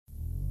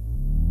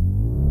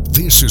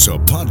This is a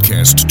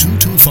Podcast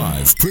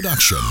 225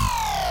 production.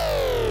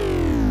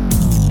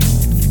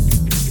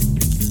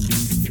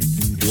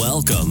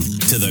 Welcome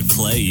to the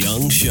Clay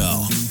Young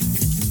Show.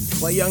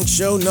 Clay Young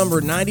Show number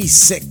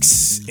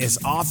 96 is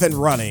off and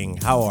running.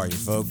 How are you,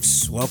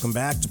 folks? Welcome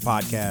back to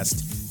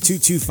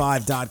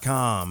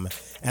Podcast225.com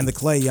and the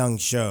Clay Young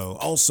Show.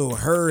 Also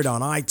heard on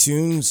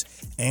iTunes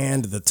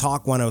and the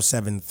Talk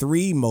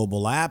 107.3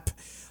 mobile app.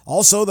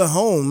 Also the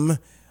home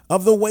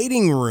of the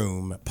Waiting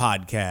Room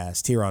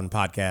podcast here on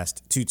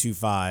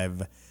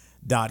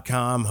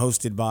Podcast225.com,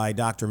 hosted by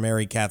Dr.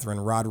 Mary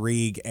Catherine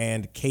Rodrigue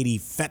and Katie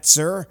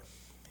Fetzer.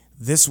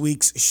 This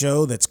week's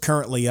show that's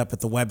currently up at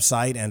the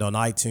website and on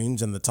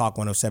iTunes and the Talk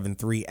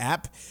 107.3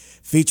 app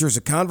features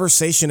a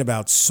conversation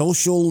about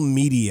social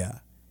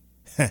media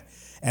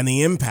and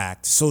the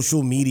impact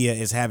social media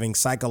is having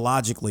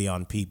psychologically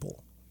on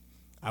people.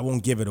 I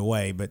won't give it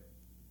away, but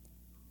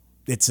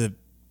it's a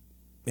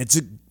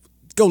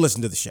go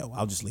listen to the show.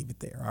 I'll just leave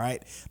it there, all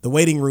right? The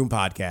Waiting Room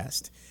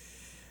podcast.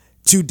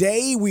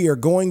 Today, we are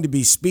going to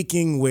be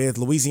speaking with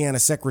Louisiana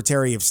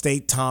Secretary of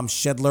State Tom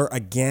Schedler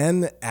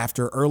again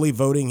after early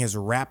voting has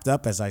wrapped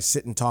up. As I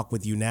sit and talk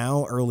with you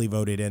now, early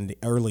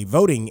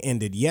voting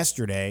ended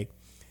yesterday,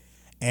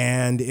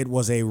 and it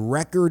was a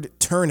record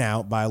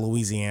turnout by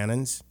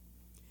Louisianans.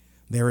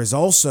 There is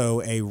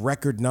also a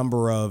record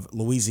number of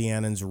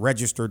Louisianans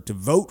registered to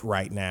vote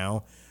right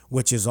now,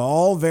 which is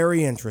all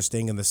very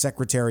interesting, and the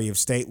Secretary of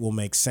State will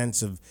make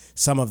sense of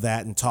some of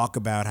that and talk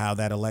about how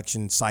that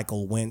election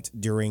cycle went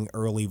during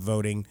early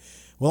voting.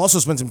 We'll also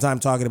spend some time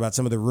talking about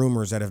some of the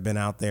rumors that have been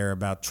out there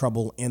about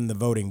trouble in the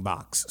voting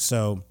box.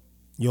 So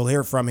you'll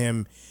hear from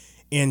him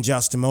in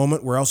just a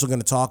moment. We're also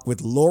going to talk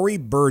with Lori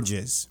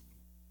Burgess.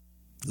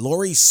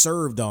 Lori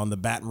served on the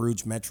Baton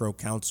Rouge Metro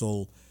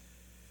Council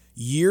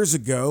years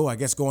ago, I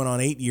guess going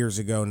on 8 years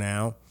ago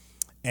now.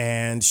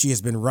 And she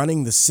has been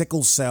running the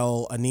Sickle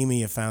Cell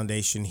Anemia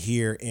Foundation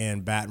here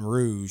in Baton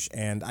Rouge.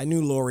 And I knew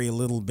Lori a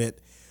little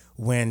bit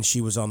when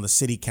she was on the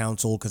city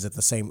council, because at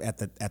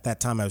that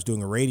time I was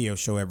doing a radio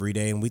show every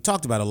day, and we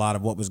talked about a lot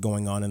of what was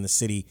going on in the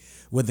city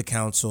with the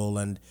council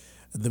and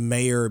the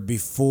mayor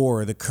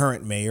before the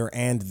current mayor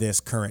and this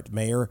current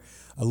mayor.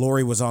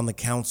 Lori was on the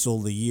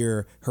council the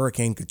year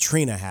Hurricane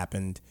Katrina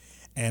happened,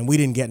 and we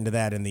didn't get into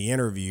that in the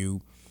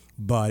interview,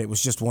 but it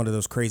was just one of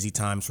those crazy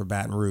times for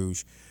Baton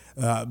Rouge.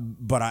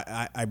 But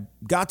I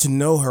got to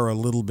know her a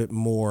little bit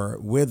more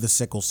with the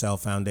Sickle Cell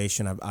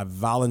Foundation. I've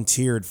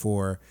volunteered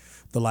for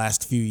the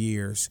last few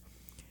years,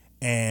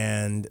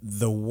 and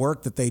the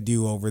work that they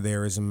do over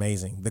there is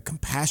amazing. The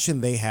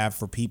compassion they have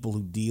for people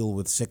who deal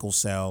with sickle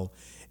cell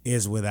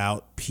is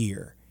without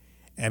peer.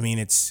 I mean,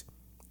 it's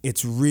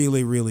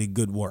really, really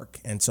good work.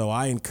 And so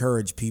I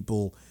encourage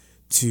people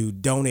to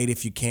donate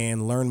if you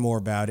can, learn more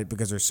about it,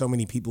 because there's so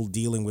many people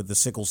dealing with the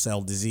sickle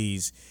cell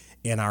disease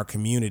in our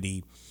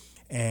community.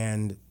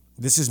 And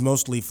this is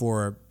mostly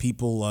for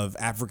people of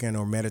African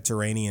or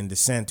Mediterranean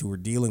descent who are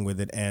dealing with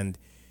it. And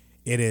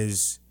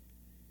it's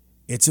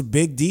a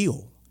big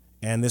deal.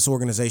 And this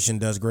organization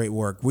does great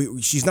work.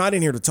 She's not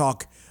in here to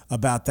talk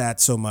about that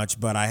so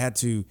much, but I had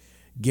to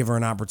give her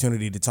an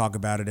opportunity to talk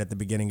about it at the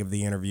beginning of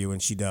the interview,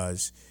 and she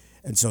does.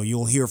 And so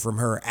you'll hear from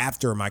her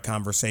after my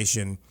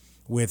conversation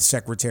with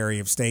Secretary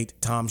of State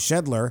Tom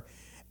Schedler.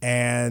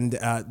 And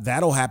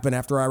that'll happen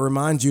after I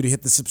remind you to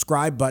hit the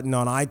subscribe button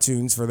on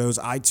iTunes for those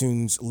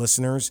iTunes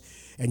listeners,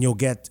 and you'll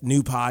get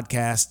new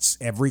podcasts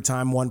every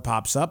time one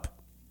pops up.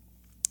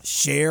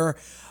 Share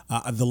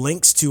the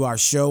links to our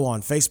show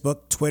on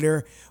Facebook,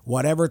 Twitter,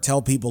 whatever.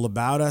 Tell people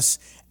about us.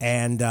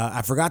 And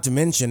I forgot to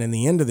mention in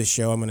the end of the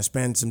show, I'm going to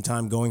spend some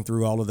time going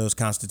through all of those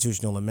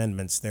constitutional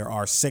amendments. There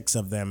are 6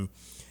 of them,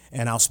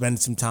 and I'll spend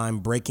some time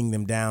breaking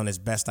them down as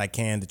best I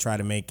can to try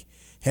to make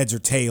heads or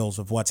tails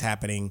of what's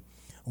happening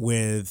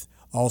with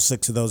all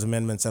 6 of those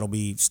amendments that'll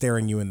be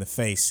staring you in the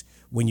face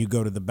when you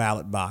go to the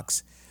ballot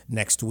box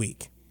next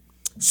week.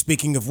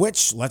 Speaking of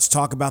which, let's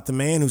talk about the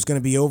man who's going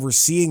to be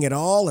overseeing it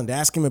all and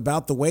ask him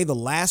about the way the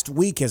last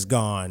week has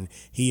gone.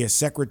 He is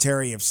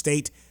Secretary of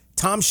State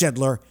Tom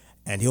Schedler,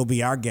 and he'll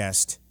be our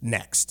guest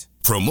next.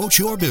 Promote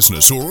your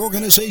business or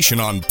organization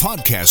on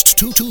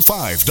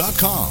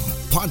Podcast225.com.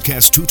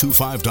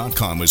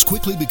 Podcast225.com is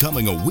quickly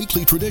becoming a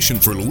weekly tradition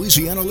for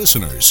Louisiana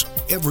listeners.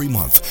 Every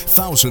month,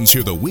 thousands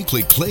hear the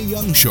weekly Clay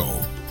Young Show.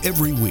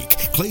 Every week,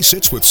 Clay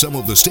sits with some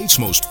of the state's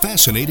most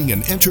fascinating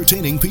and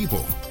entertaining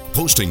people.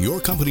 Posting your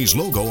company's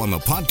logo on the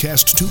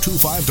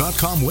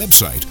Podcast225.com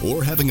website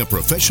or having a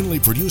professionally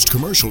produced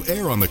commercial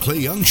air on The Clay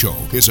Young Show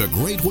is a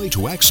great way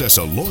to access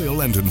a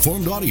loyal and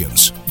informed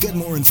audience. Get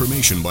more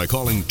information by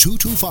calling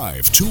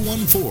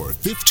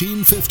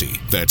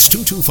 225-214-1550. That's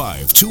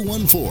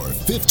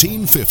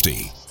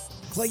 225-214-1550.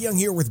 Clay Young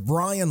here with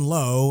Brian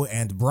Lowe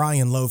and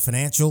Brian Lowe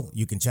Financial.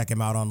 You can check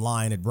him out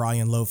online at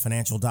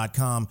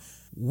brianlowefinancial.com.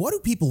 What do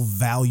people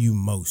value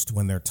most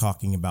when they're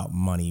talking about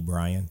money,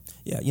 Brian?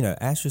 Yeah,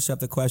 ask yourself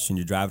the question.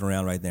 You're driving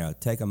around right now.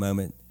 Take a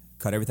moment,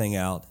 cut everything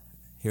out.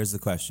 Here's the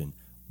question.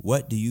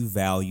 What do you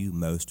value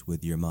most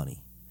with your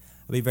money?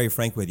 I'll be very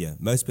frank with you.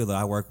 Most people that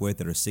I work with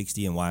that are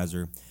 60 and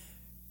wiser,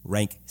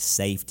 rank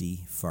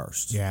safety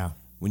first. Yeah.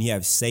 When you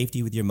have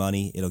safety with your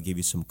money, it'll give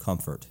you some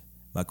comfort.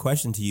 My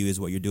question to you is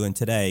what you're doing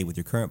today with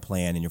your current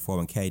plan and your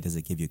 401k, does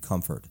it give you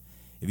comfort?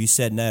 If you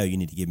said no, you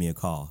need to give me a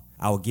call.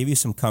 I will give you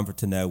some comfort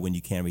to know when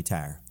you can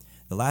retire.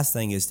 The last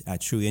thing is a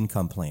true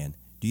income plan.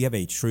 Do you have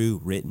a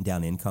true written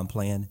down income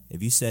plan?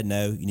 If you said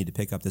no, you need to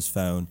pick up this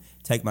phone,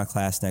 take my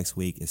class next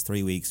week. It's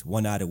 3 weeks,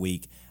 1 night a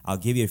week. I'll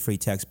give you a free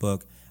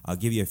textbook. I'll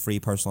give you a free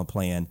personal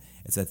plan.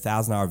 It's a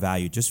 $1,000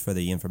 value just for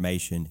the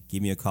information.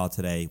 Give me a call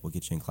today. We'll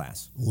get you in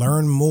class.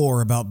 Learn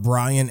more about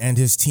Brian and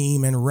his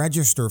team and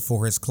register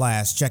for his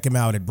class. Check him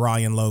out at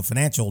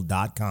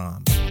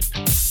brianlowfinancial.com.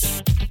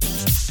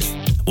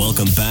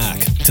 Welcome back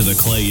to the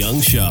Clay Young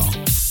Show.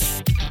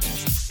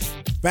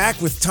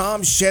 Back with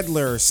Tom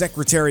Schedler,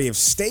 Secretary of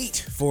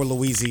State for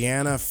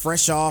Louisiana,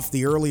 fresh off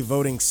the early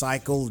voting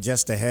cycle,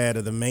 just ahead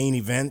of the main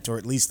event, or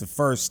at least the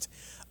first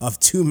of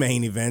 2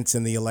 main events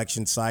in the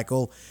election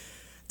cycle.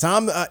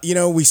 Tom,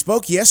 we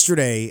spoke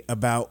yesterday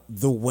about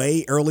the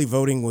way early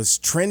voting was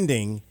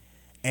trending,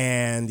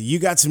 and you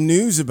got some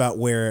news about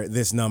where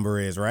this number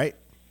is, right?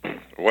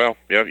 Well,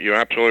 yeah, you're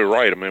absolutely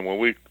right. I mean, when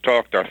we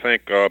talked, I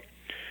think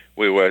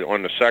we were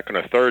on the second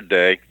or third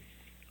day,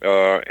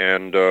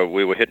 and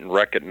we were hitting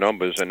record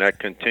numbers, and that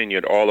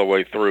continued all the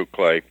way through,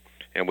 Clay.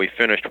 And we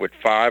finished with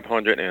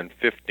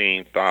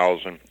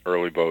 515,000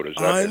 early voters.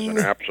 That is an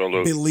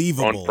absolute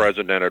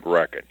unprecedented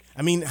record.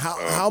 I mean,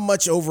 how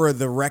much over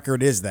the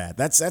record is that?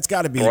 That's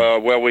got to be.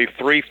 Well,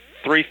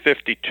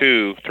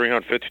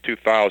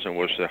 352,000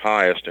 was the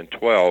highest in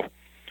 12,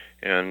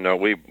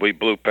 and we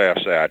blew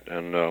past that.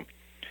 And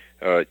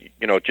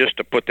just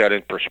to put that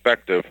in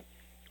perspective,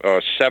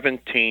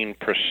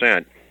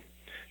 17%.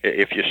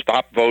 If you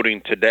stop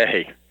voting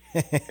today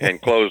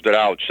and closed it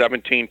out,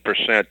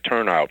 17%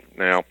 turnout.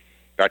 Now,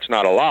 that's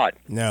not a lot.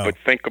 No. But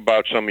think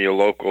about some of your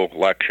local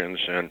elections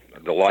and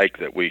the like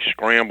that we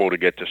scramble to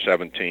get to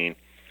 17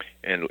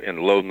 in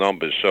low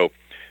numbers. So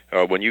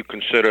when you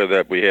consider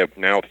that we have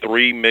now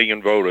 3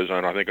 million voters,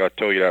 and I think I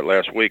told you that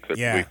last week that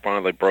we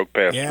finally broke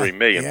past 3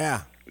 million.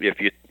 Yeah.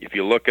 If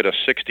you look at a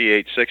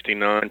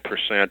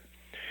 69%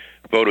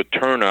 voter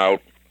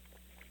turnout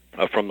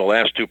from the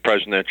last 2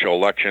 presidential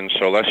elections,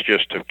 so let's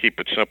just, to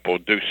keep it simple,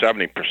 do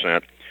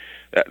 70%.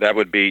 That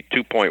would be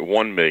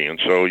 2.1 million.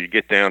 So you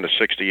get down to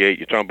 68.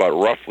 You're talking about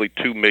roughly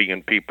 2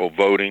 million people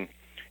voting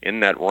in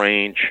that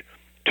range.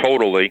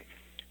 Totally,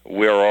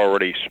 we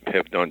already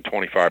have done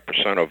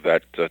 25% of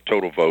that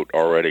total vote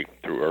already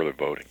through early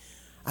voting.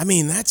 I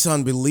mean, that's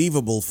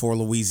unbelievable for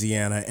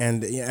Louisiana.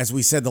 And as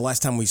we said the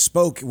last time we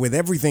spoke, with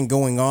everything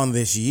going on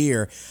this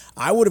year,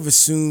 I would have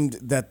assumed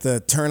that the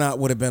turnout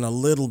would have been a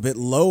little bit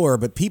lower,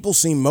 but people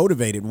seem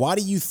motivated. Why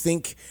do you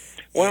think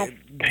Well,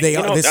 they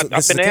are?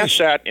 I've been asked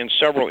that in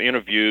several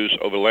interviews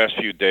over the last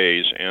few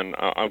days, and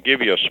I'll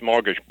give you a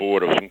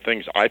smorgasbord of some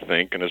things I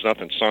think, and there's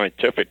nothing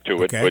scientific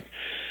to it. Okay.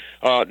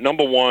 But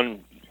number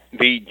one,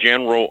 the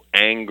general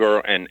anger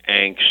and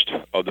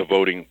angst of the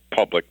voting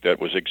public that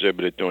was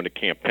exhibited during the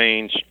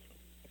campaigns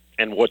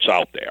and what's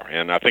out there.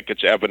 And I think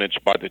it's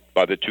evidenced by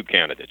the 2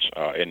 candidates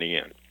in the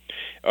end.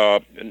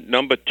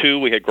 Number 2,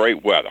 we had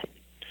great weather.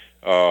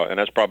 And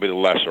that's probably the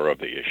lesser of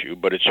the issue,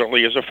 but it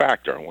certainly is a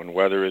factor when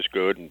weather is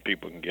good and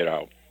people can get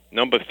out.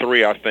 Number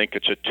 3, I think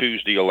it's a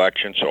Tuesday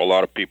election, so a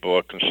lot of people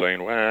are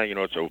saying, well,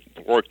 it's a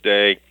work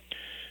day,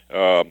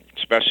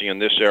 especially in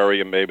this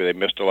area. Maybe they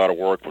missed a lot of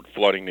work with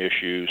flooding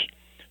issues.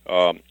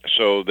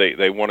 So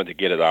they wanted to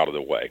get it out of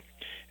the way.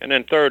 And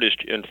then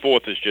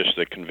fourth is just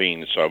the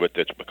convenience of it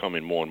that's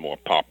becoming more and more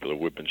popular.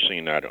 We've been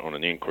seeing that on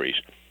an increase.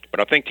 But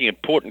I think the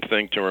important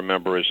thing to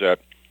remember is that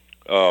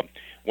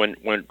when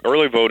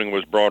early voting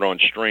was brought on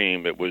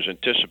stream, it was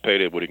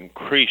anticipated it would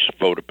increase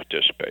voter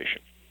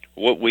participation.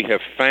 What we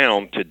have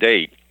found to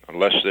date,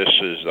 unless this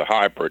is the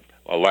hybrid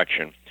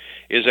election,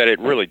 is that it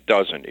really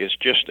doesn't. It's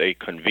just a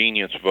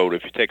convenience vote.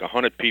 If you take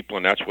 100 people,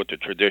 and that's what the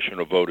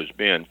traditional vote has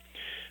been,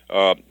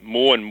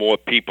 more and more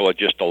people are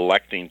just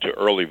electing to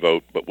early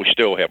vote, but we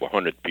still have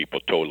 100 people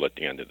total at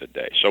the end of the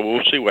day. So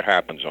we'll see what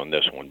happens on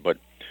this one. But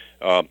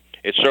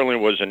it certainly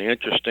was an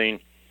interesting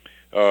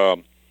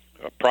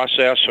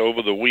process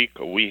over the week.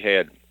 We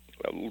had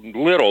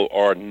little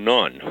or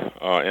none,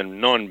 and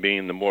none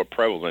being the more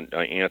prevalent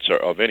answer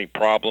of any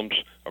problems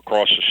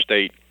across the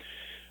state.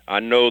 I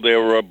know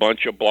there were a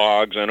bunch of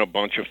blogs and a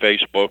bunch of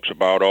Facebooks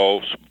about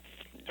all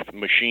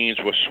machines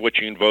were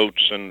switching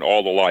votes and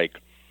all the like.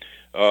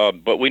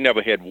 But we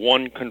never had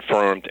one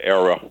confirmed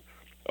error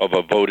of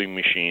a voting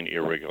machine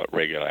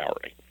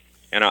irregularity.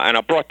 And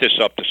I brought this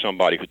up to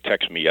somebody who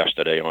texted me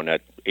yesterday on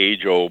that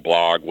age-old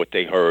blog, what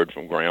they heard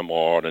from grandma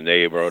or the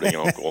neighbor or the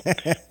uncle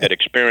that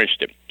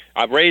experienced it.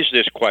 I raised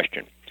this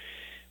question.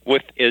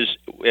 With as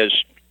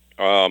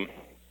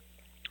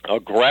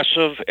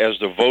aggressive as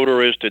the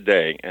voter is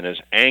today and as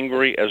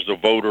angry as the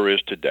voter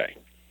is today,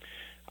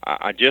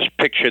 I just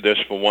picture this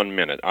for 1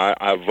 minute.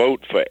 I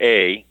vote for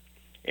A,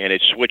 and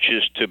it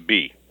switches to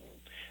B.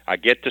 I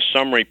get the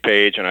summary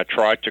page, and I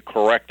try to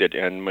correct it,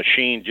 and the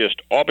machine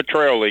just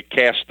arbitrarily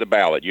casts the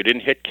ballot. You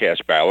didn't hit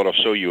cast ballot, or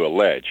so you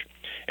allege.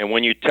 And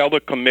when you tell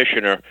the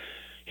commissioner,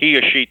 he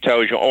or she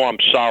tells you, "Oh,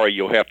 I'm sorry,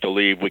 you'll have to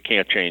leave. We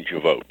can't change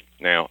your vote."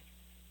 Now,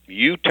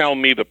 you tell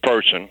me the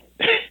person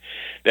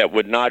that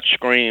would not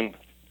scream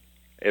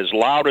as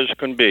loud as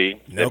can be,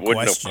 that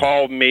wouldn't have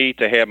called me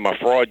to have my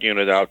fraud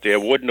unit out there,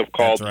 wouldn't have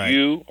called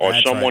you or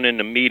someone in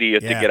the media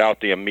to get out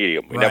there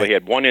immediately. We never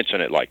had one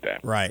incident like that.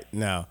 Right,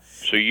 no.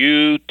 So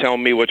you tell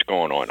me what's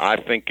going on. I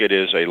think it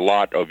is a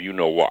lot of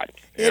you-know-what.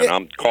 And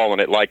I'm calling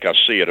it like I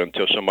see it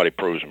until somebody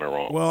proves me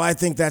wrong. Well, I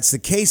think that's the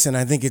case, and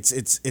I think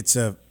it's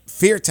a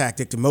fear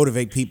tactic to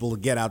motivate people to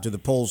get out to the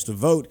polls to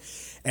vote.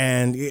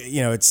 And,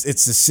 you know, it's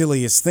the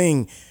silliest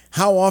thing.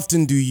 How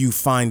often do you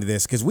find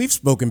this? Because we've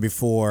spoken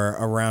before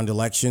around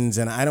elections,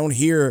 and I don't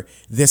hear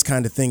this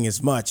kind of thing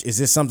as much. Is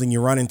this something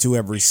you run into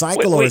every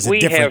cycle, or is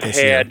it different this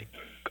year?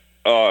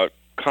 We have had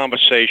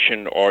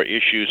conversation or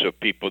issues of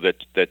people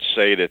that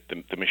say that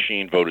the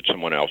machine voted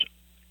someone else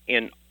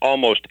in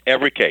almost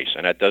every case.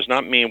 And that does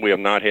not mean we have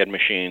not had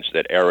machines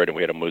that erred and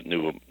we had to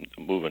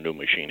move a new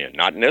machine in.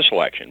 Not in this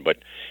election, but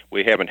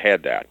we haven't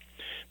had that.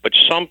 But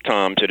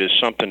sometimes it is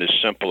something as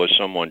simple as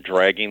someone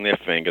dragging their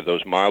finger.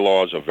 Those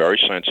MyLaws are very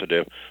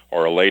sensitive,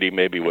 or a lady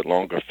maybe with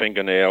longer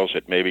fingernails.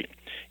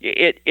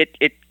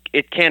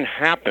 It can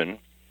happen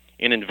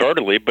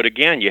inadvertently, but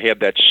again, you have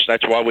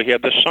that's why we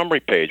have the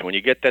summary page. When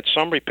you get that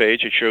summary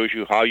page, it shows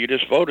you how you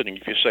just voted. And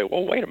if you say,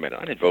 well, wait a minute,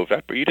 I didn't vote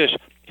that, but you just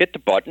hit the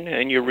button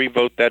and you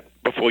revote that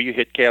before you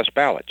hit cast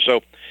ballot.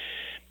 So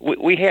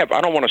we have, I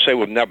don't want to say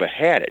we've never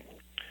had it,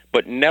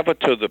 but never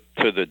to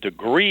the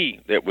degree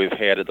that we've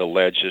had it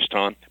alleged this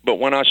time. But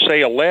when I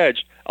say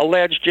alleged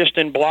just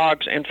in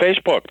blogs and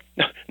Facebook,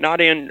 not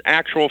in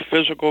actual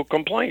physical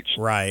complaints.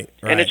 Right.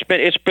 And it's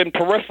been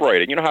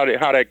proliferated. You know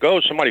how that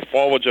goes. Somebody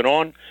forwards it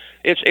on.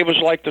 It was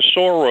like the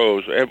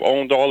Soros have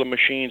owned all the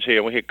machines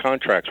here. We had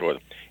contracts with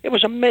them. It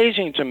was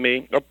amazing to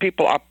me of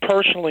people I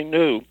personally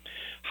knew,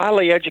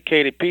 highly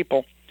educated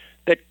people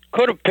that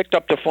could have picked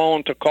up the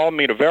phone to call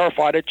me to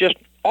verify it, just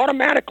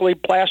automatically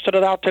blasted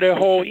it out to their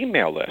whole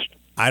email list.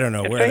 I don't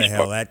know where the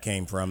hell that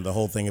came from, the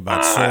whole thing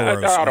about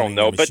Soros. I don't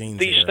know, but these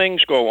here.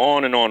 Things go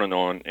on and on and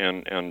on,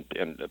 and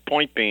the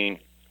point being,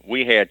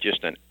 we had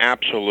just an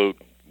absolute,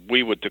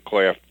 we would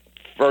declare,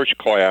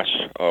 first-class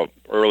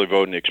early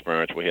voting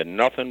experience. We had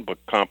nothing but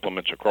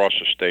compliments across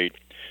the state.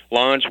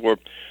 Lines were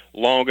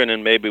longer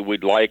than maybe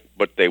we'd like,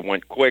 but they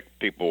went quick.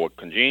 People were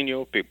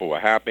congenial. People were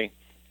happy,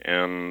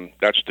 and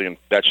that's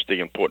the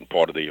important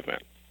part of the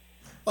event.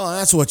 Well,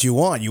 that's what you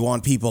want. You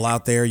want people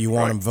out there. You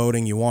want them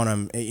voting. You want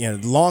them. You know,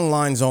 long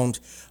lines don't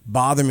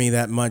bother me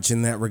that much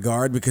in that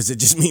regard because it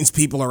just means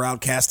people are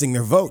out casting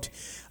their vote.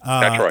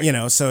 That's right. You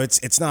know, so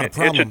it's not a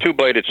problem. It's a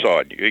two-bladed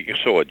sword. You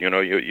sword. You know,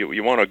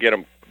 you want to get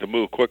them to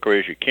move quicker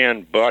as you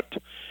can, but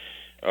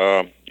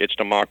it's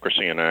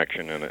democracy in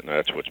action, and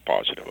that's what's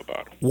positive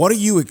about it. What do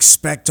you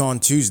expect on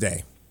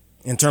Tuesday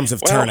in terms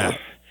of turnout?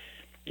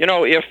 You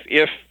know, if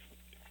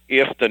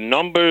the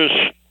numbers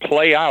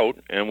play out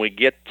and we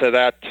get to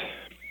that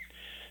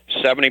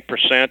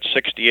 70%,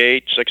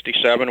 68,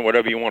 67,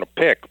 whatever you want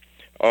to pick,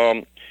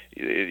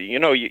 you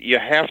know, you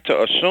have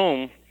to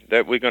assume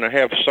that we're going to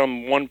have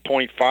some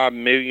 1.5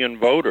 million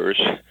voters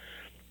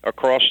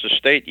across the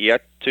state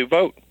yet to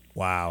vote.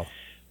 Wow.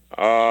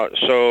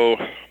 So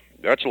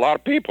that's a lot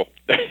of people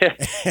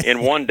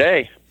in one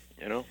day,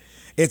 you know.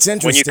 It's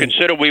interesting. When you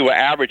consider we were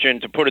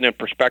averaging, to put it in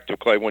perspective,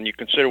 Clay, when you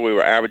consider we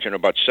were averaging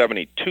about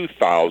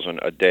 72,000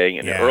 a day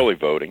in the early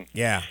voting.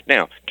 Yeah.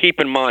 Now, keep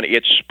in mind,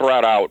 it's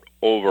spread out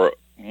over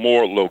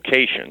more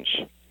locations.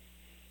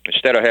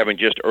 Instead of having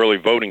just early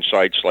voting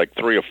sites like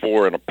 3 or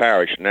 4 in a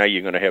parish, now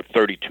you're going to have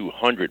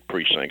 3,200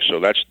 precincts. So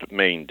that's the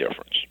main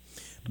difference.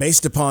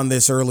 Based upon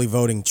this early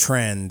voting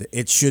trend,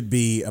 it should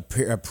be a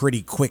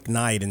pretty quick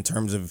night in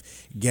terms of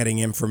getting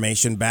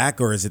information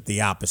back, or is it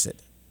the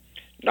opposite?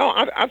 No,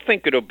 I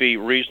think it'll be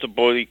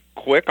reasonably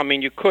quick. I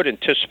mean, you could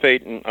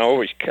anticipate, and I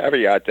always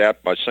caveat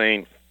that by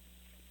saying,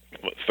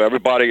 for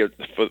everybody,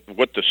 for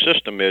what the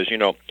system is, you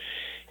know,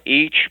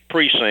 each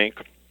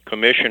precinct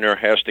commissioner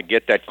has to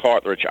get that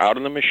cartridge out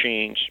of the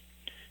machines,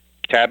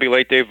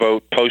 tabulate their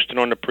vote, post it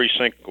on the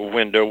precinct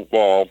window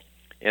wall,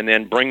 and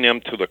then bring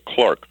them to the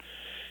clerk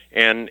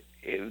and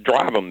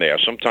drive them there,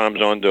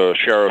 sometimes on the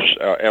sheriff's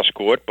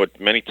escort, but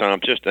many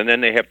times and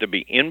then they have to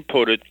be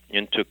inputted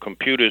into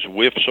computers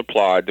we've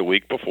supplied the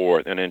week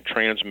before and then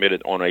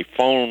transmitted on a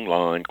phone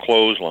line,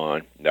 closed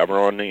line, never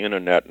on the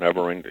internet,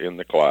 never in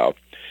the cloud.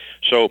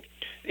 So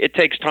it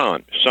takes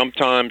time.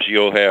 Sometimes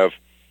you'll have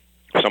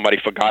somebody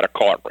forgot a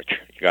cartridge.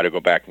 You got to go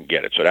back and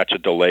get it. So that's a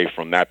delay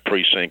from that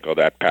precinct or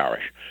that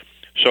parish.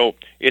 So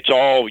it's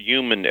all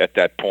human at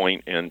that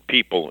point and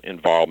people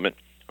involvement.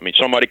 I mean,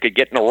 somebody could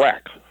get in a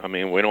wreck. I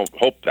mean, we don't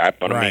hope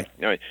that, but I mean,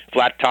 you know,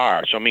 flat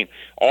tires. I mean,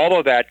 all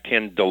of that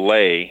can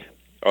delay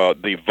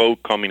the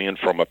vote coming in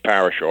from a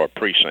parish or a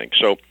precinct.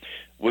 So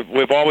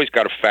we've always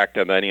got to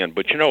factor that in.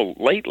 But, you know,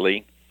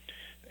 lately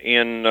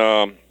in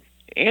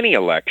any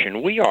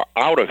election, we are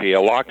out of here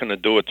locking the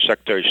door at the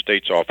Secretary of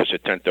State's office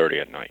at 10:30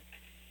 at night,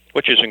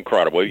 which is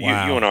incredible.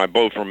 Wow. You and I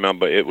both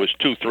remember it was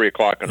 2, 3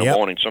 o'clock in the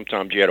morning.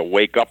 Sometimes you had to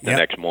wake up the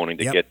next morning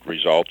to get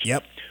results.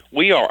 Yep.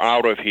 We are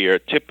out of here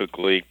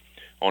typically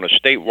on a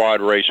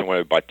statewide race and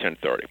went by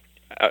 10:30.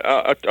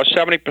 A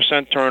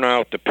 70%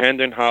 turnout,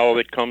 depending how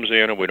it comes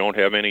in, and we don't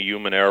have any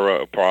human error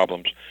or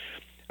problems.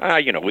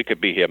 We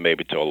could be here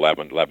maybe till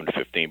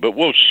 11:15, but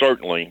we'll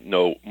certainly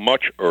know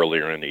much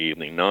earlier in the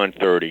evening,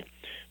 9:30,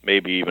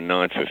 maybe even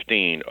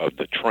 9:15, of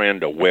the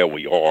trend of where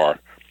we are,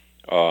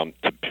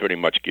 to pretty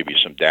much give you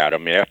some data. I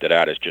mean, after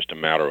that, it's just a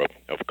matter of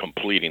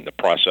completing the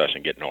process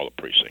and getting all the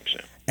precincts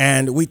in.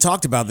 And we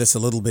talked about this a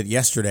little bit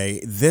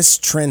yesterday. This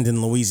trend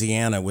in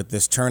Louisiana, with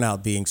this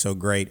turnout being so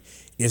great,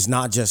 is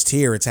not just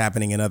here. It's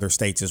happening in other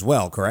states as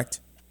well, correct?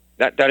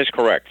 That is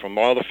correct. From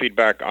all the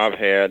feedback I've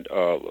had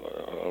on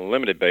a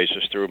limited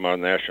basis through my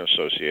national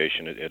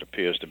association, it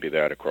appears to be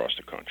that across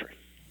the country.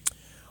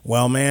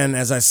 Well, man,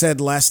 as I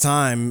said last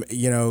time,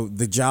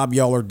 the job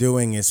y'all are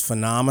doing is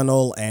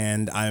phenomenal,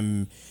 and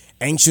I'm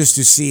anxious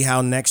to see how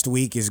next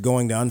week is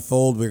going to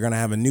unfold. We're going to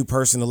have a new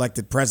person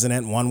elected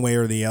president one way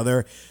or the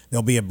other.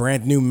 There'll be a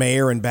brand new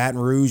mayor in Baton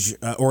Rouge,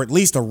 or at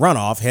least a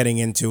runoff heading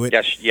into it.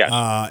 Yes.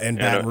 In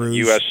Baton Rouge.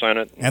 U.S.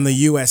 Senate. And the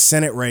U.S.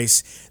 Senate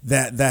race,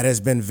 that has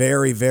been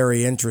very,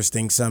 very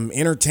interesting. Some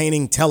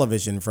entertaining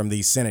television from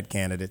these Senate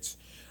candidates.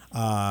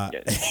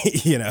 Yes,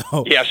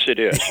 it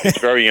is. It's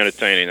very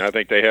entertaining. I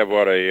think they have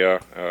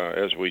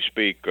as we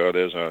speak,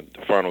 there's a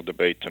final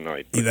debate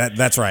tonight.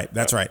 That's right.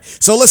 That's right.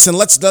 So listen,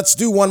 let's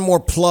do one more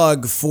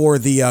plug for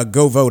the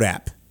Go Vote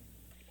app.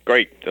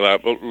 Great.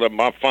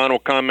 My final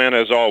comment,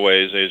 as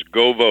always, is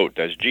go vote.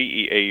 That's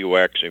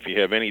GEAUX. If you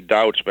have any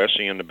doubts,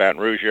 especially in the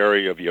Baton Rouge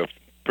area of your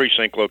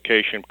precinct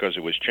location, because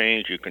it was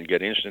changed, you can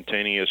get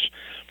instantaneous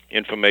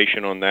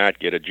information on that,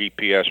 get a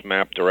GPS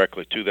map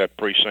directly to that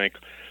precinct.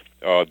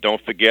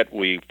 Don't forget,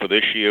 for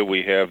this year,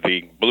 we have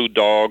the Blue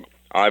Dog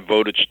I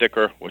Voted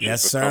sticker, which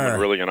is becoming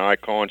really an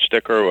icon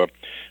sticker.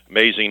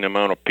 Amazing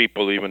amount of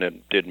people even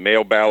that did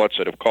mail ballots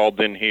that have called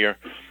in here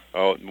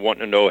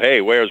wanting to know, hey,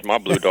 where's my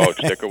Blue Dog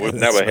sticker? We've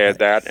never had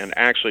that. And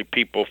actually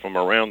people from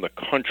around the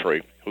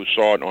country who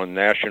saw it on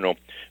national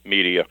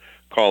media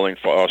calling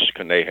for us,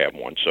 can they have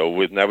one? So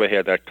we've never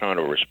had that kind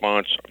of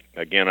response.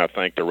 Again, I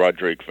thank the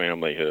Rodriguez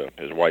family,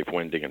 his wife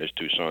Wendy and his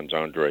two sons,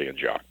 Andre and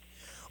Jacques.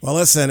 Well,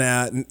 listen,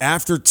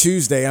 after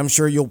Tuesday, I'm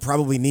sure you'll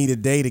probably need a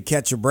day to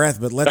catch your breath,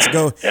 but let's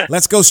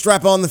go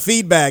strap on the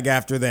feed bag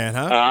after then,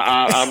 huh?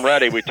 I'm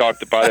ready. We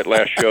talked about it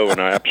last show, and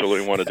I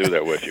absolutely want to do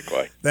that with you,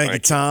 Clay. Thank you,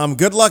 Tom.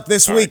 Good luck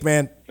this week,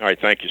 man. All right,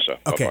 thank you, sir.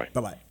 Okay,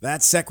 bye-bye.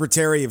 That's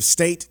Secretary of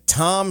State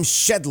Tom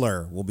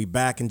Schedler. We'll be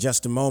back in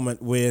just a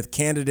moment with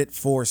candidate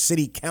for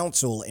City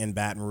Council in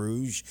Baton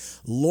Rouge,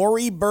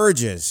 Lori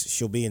Burgess.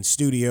 She'll be in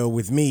studio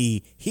with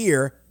me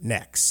here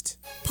next.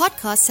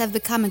 Podcasts have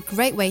become a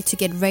great way to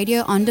get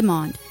radio on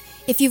demand.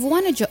 If you've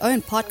wanted your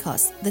own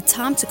podcast, the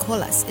time to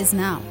call us is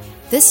now.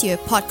 This year,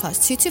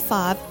 Podcast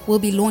 225 will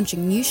be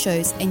launching new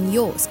shows, and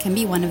yours can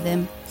be one of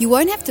them. You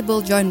won't have to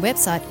build your own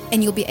website,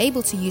 and you'll be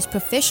able to use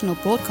professional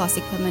broadcast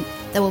equipment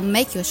that will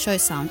make your show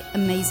sound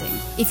amazing.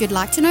 If you'd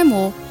like to know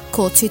more,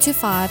 call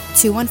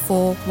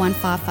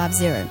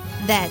 225-214-1550.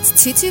 That's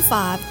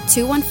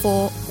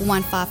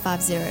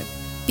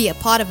 225-214-1550. Be a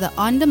part of the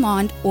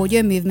on-demand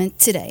audio movement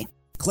today.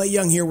 Clay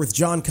Young here with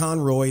John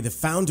Conroy, the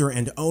founder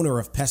and owner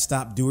of Pest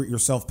Stop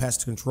Do-It-Yourself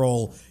Pest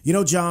Control. You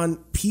know, John,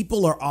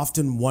 people are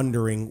often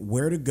wondering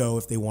where to go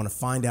if they want to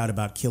find out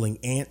about killing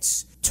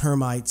ants,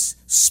 termites,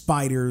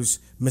 spiders,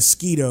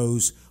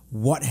 mosquitoes,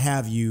 what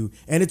have you.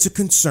 And it's a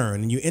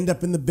concern, and you end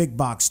up in the big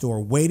box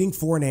store waiting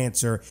for an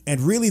answer.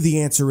 And really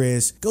the answer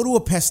is go to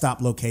a Pest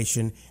Stop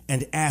location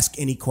and ask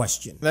any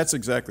question. That's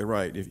exactly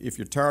right. If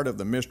you're tired of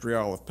the mystery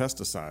all of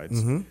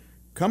pesticides,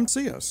 come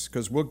see us,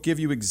 because we'll give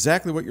you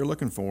exactly what you're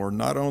looking for.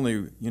 Not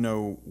only,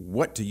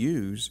 what to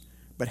use,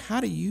 but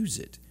how to use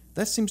it.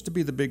 That seems to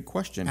be the big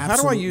question.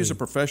 Absolutely. How do I use a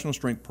professional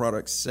strength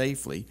product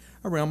safely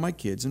around my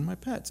kids and my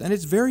pets? And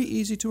it's very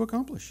easy to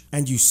accomplish.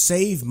 And you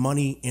save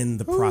money in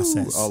the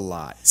process. A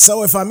lot.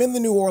 So if I'm in the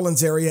New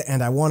Orleans area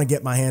and I want to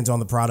get my hands on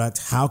the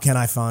product, how can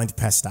I find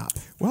Pest Stop?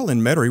 Well,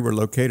 in Metairie, we're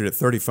located at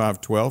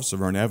 3512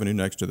 Severn Avenue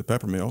next to the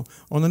Pepper Mill.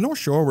 On the North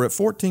Shore, we're at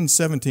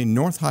 1417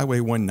 North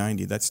Highway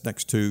 190. That's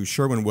next to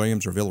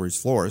Sherwin-Williams or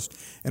Villery's Florist.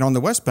 And on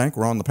the West Bank,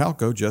 we're on the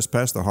Palco just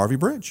past the Harvey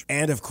Bridge.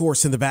 And, of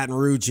course, in the Baton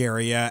Rouge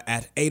area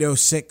at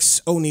 806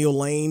 O'Neill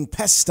Lane,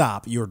 Pest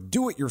Stop, your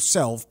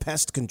do-it-yourself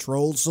pest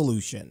control solution.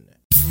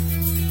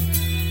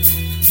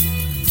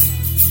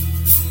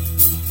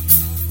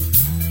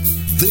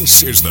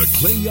 This is the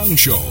Clay Young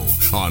Show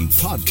on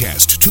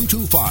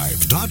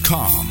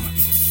podcast225.com.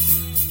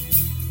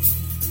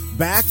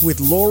 Back with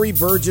Lori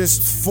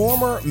Burgess,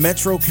 former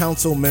Metro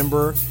Council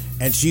member,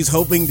 and she's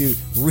hoping to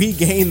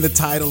regain the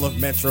title of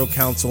Metro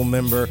Council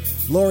member.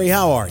 Lori,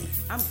 how are you?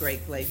 I'm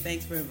great, Clay.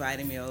 Thanks for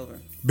inviting me over.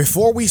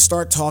 Before we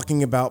start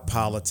talking about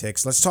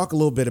politics, let's talk a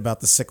little bit about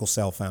the Sickle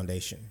Cell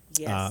Foundation.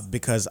 Yes.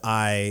 Because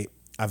I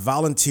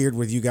volunteered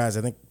with you guys,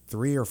 I think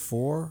 3 or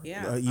 4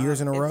 years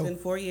in a row. It's been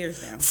 4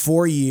 years now.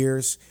 4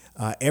 years,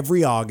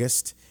 every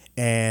August.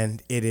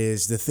 And it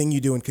is the thing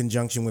you do in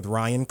conjunction with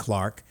Ryan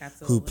Clark,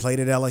 Absolutely. who played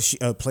at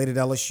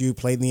LSU,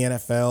 played in the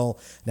NFL,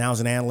 now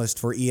is an analyst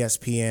for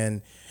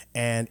ESPN.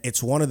 and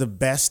it's one of the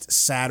best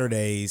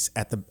Saturdays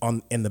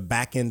in the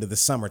back end of the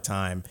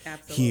summertime.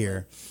 Absolutely.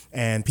 Here,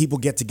 and people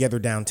get together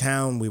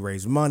downtown. We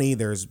raise money.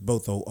 There's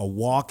both a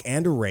walk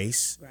and a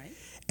race. Right.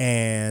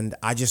 And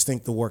I just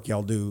think the work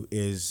y'all do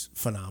is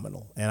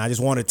phenomenal. And I just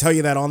want to tell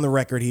you that on the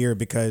record here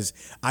because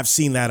I've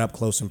seen that up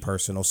close and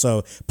personal.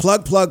 So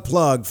plug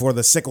for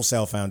the Sickle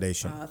Cell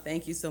Foundation.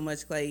 Thank you so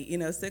much, Clay.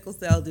 Sickle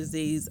cell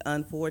disease,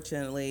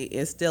 unfortunately,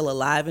 is still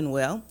alive and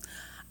well.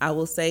 I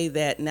will say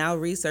that now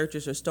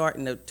researchers are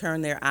starting to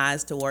turn their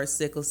eyes towards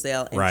sickle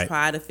cell and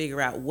try to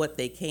figure out what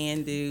they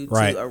can do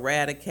to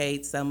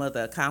eradicate some of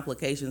the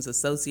complications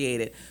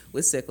associated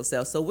with sickle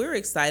cell. So we're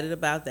excited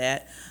about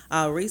that.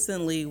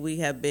 Recently, we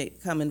have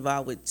become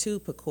involved with 2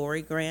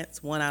 PCORI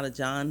grants, one out of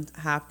Johns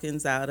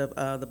Hopkins out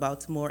of the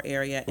Baltimore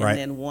area, and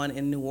then one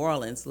in New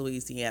Orleans,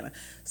 Louisiana.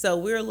 So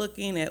we're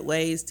looking at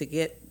ways to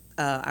get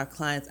our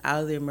clients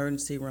out of the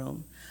emergency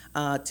room,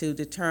 to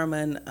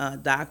determine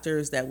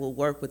doctors that will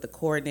work with the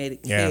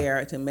coordinated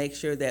care to make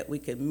sure that we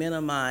can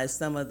minimize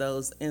some of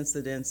those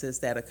incidences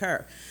that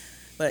occur.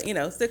 But,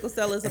 sickle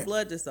cell is a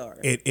blood disorder.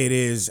 It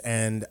is,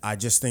 and I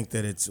just think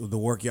that it's the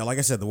work y'all, like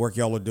I said, the work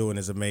y'all are doing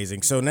is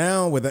amazing. So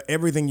now with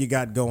everything you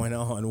got going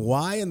on,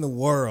 why in the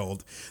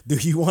world do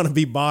you want to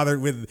be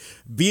bothered with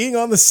being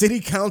on the city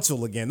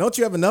council again? Don't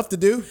you have enough to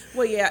do?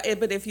 Well, yeah,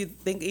 but if you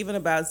think even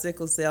about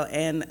sickle cell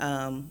and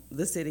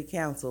the city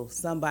council,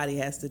 somebody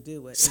has to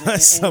do it.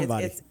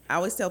 Somebody. I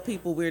always tell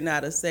people we're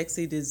not a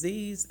sexy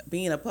disease.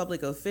 Being a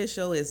public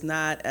official is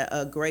not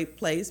a great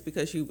place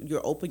because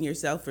you're open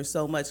yourself for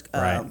so much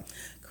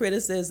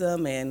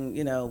criticism and,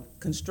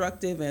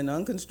 constructive and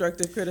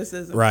unconstructive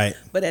criticism. Right.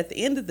 But at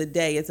the end of the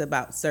day, it's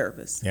about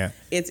service. Yeah.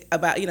 It's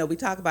about, we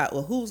talk about,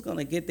 well, who's going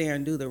to get there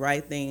and do the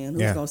right thing and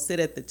who's going to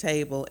sit at the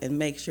table and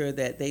make sure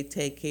that they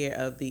take care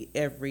of the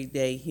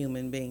everyday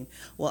human being.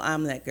 Well,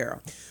 I'm that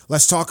girl.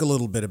 Let's talk a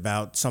little bit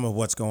about some of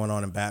what's going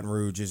on in Baton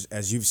Rouge.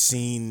 As you've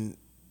seen,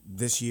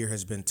 this year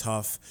has been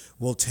tough.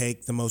 We'll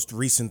take the most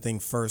recent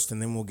thing first,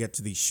 and then we'll get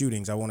to these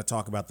shootings. I want to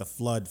talk about the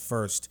flood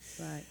first.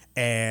 Right.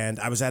 And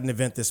I was at an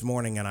event this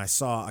morning, and I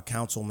saw a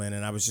councilman,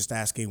 and I was just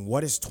asking,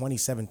 what is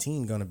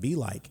 2017 going to be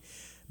like?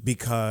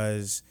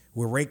 Because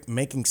we're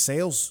making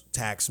sales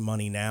tax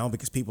money now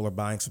because people are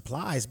buying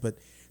supplies, but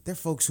they're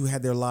folks who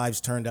had their lives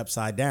turned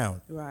upside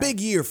down. Right. Big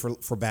year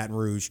for Baton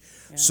Rouge.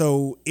 Yeah.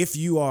 So if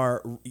you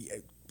are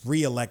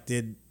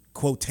reelected,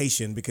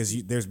 quotation,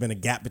 because there's been a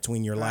gap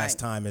between your last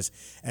time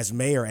as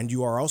mayor, and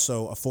you are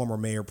also a former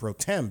mayor pro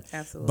tem.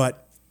 Absolutely.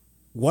 But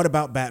what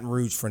about Baton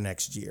Rouge for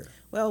next year?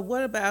 Well,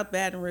 what about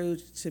Baton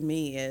Rouge to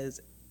me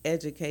is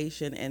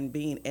education and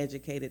being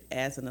educated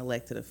as an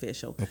elected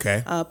official.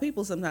 Okay.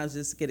 People sometimes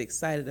just get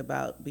excited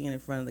about being in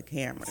front of the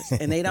cameras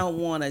and they don't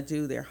want to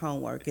do their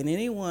homework. And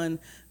anyone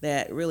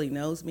that really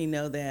knows me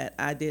know that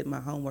I did my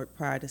homework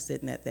prior to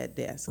sitting at that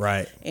desk.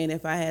 Right. And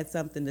if I had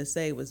something to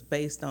say, it was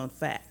based on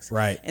facts.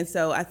 Right. And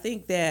so I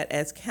think that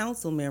as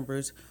council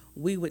members,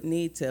 we would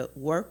need to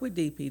work with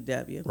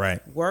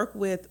DPW, work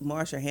with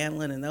Marsha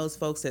Hanlon and those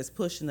folks that's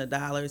pushing the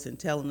dollars and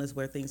telling us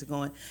where things are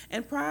going,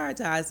 and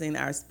prioritizing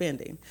our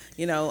spending.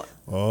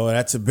 Oh,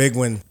 that's a big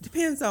one.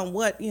 Depends on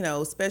what,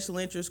 special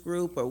interest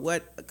group or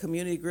what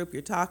community group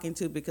you're talking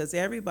to, because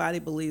everybody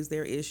believes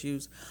their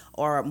issues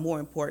are more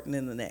important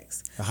than the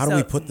next. How do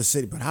you put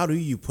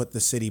the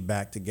city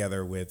back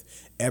together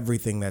with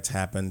everything that's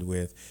happened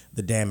with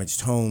the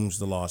damaged homes,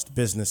 the lost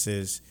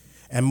businesses,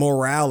 and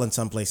morale in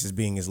some places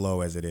being as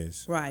low as it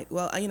is? Right.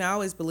 Well, I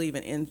always believe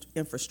in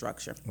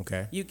infrastructure.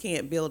 Okay. You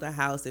can't build a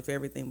house if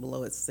everything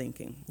below it's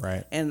sinking.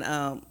 Right. And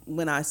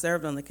when I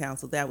served on the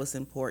council, that was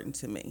important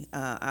to me.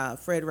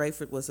 Fred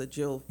Rayford was a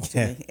jewel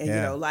to me,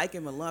 and like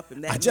him and lump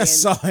him. I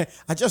just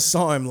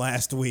saw him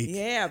last week.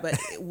 Yeah, but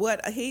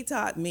what he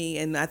taught me,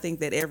 and I think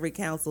that every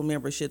council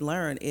member should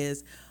learn,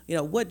 is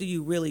what do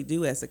you really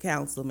do as a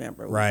council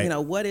member? Right.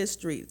 What is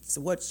streets?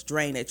 What's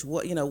drainage?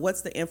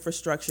 What's the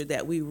infrastructure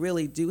that we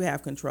really do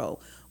have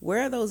control?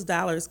 Where are those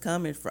dollars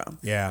coming from?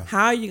 Yeah.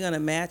 How are you going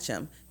to match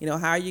them?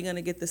 How are you going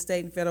to get the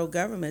state and federal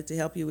government to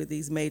help you with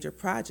these major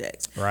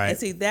projects? Right. And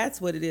see, that's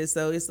what it is.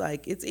 So it's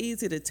like, it's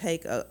easy to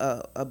take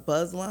a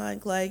buzz line,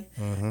 Clay,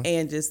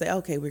 and just say,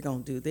 okay, we're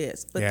going to do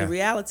this. But the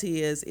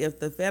reality is, if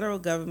the federal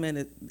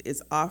government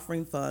is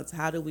offering funds,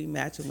 how do we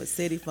match them with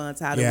city funds?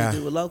 How do we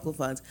do with local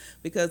funds?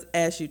 Because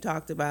as you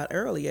talked about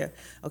earlier,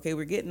 okay,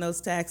 we're getting those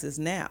taxes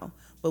now,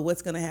 but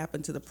what's going to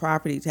happen to the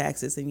property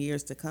taxes in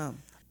years to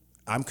come?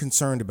 I'm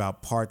concerned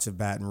about parts of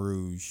Baton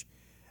Rouge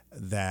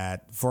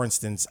that, for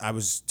instance, I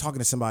was talking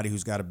to somebody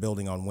who's got a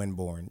building on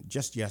Winborn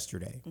just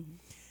yesterday,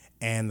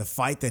 and the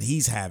fight that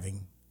he's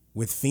having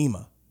with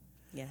FEMA.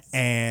 Yes.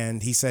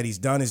 And he said he's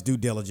done his due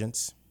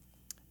diligence,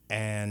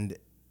 and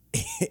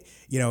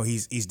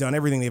he's done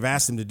everything they've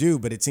asked him to do,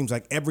 but it seems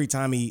like every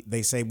time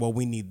they say, well,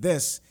 we need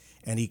this,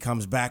 and he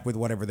comes back with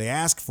whatever they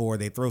ask for,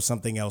 they throw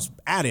something else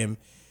at him,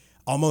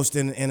 almost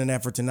in an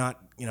effort to not,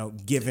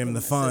 give him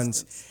the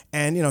funds. Assistance.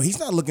 And, he's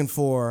not looking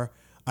for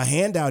a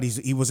handout.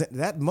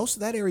 Most of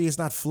that area is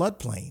not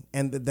floodplain,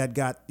 and that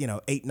got,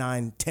 8,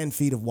 9, 10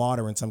 feet of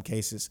water in some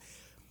cases.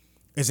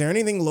 Is there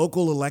anything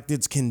local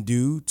electeds can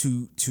do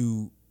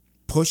to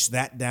push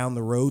that down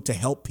the road to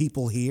help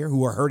people here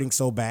who are hurting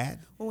so bad?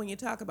 Well, when you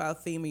talk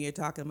about FEMA, you're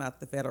talking about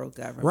the federal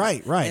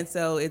government. Right. And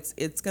so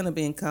it's going to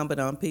be incumbent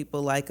on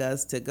people like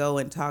us to go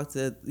and talk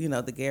to,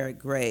 the Garrett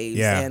Graves.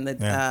 And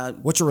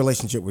what's your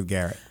relationship with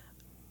Garrett?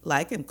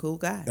 Like him, cool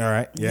guy. All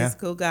right, yeah. He's a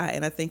cool guy,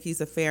 and I think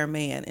he's a fair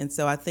man. And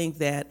so I think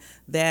that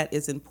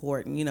is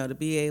important, to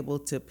be able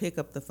to pick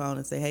up the phone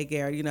and say, hey,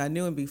 Garrett, I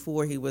knew him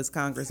before he was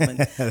Congressman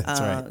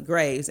right.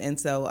 Graves, and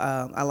so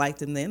I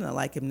liked him then and I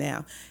like him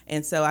now.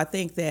 And so I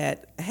think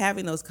that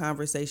having those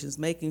conversations,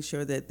 making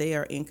sure that they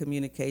are in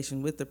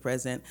communication with the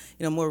president.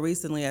 More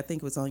recently, I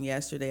think it was on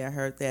yesterday, I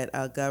heard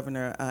that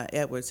Governor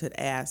Edwards had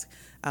asked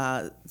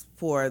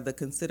for the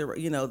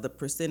the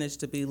percentage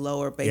to be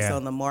lower based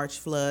on the March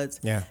floods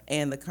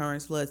and the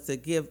current floods to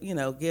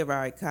give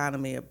our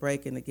economy a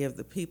break and to give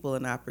the people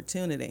an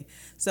opportunity.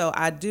 So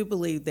I do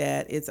believe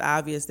that it's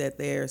obvious that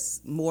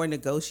there's more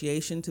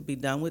negotiation to be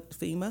done with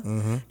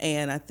FEMA,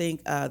 and I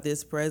think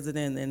this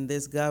president and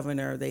this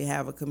governor, they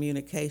have a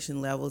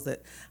communication levels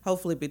that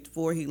hopefully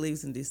before he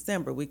leaves in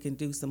December, we can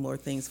do some more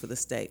things for the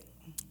state.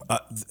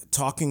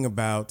 Talking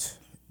about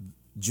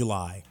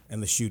July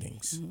and the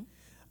shootings.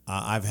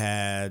 I've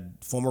had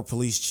former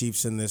police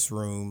chiefs in this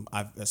room.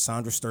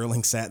 Sandra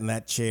Sterling sat in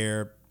that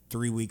chair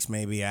 3 weeks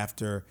maybe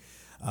after,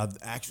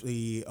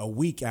 actually a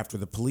week after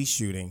the police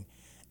shooting,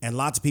 and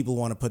lots of people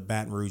want to put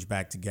Baton Rouge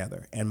back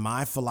together. And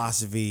my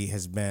philosophy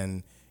has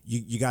been,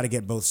 you got to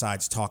get both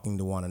sides talking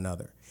to one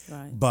another.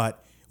 Right.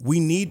 But we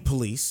need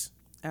police.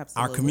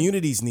 Absolutely. Our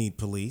communities need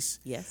police.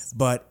 Yes.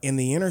 But in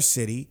the inner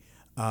city,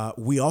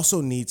 we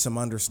also need some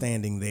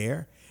understanding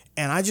there.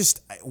 And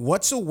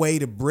what's a way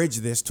to bridge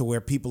this to where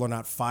people are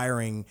not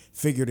firing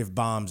figurative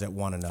bombs at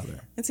one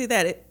another? And see,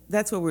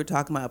 that's what we were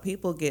talking about.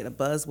 People get a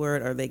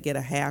buzzword or they get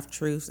a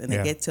half-truth and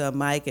they get to a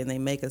mic and they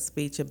make a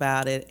speech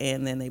about it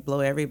and then they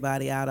blow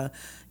everybody out of,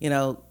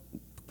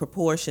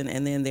 proportion,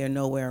 and then they're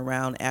nowhere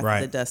around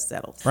after the dust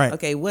settles. Right.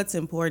 Okay, what's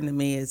important to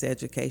me is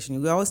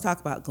education. We always talk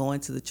about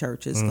going to the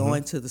churches,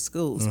 going to the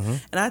schools. And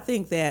I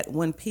think that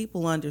when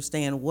people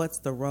understand what's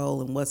the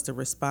role and what's the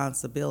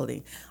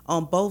responsibility,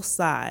 on both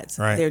sides,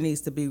 there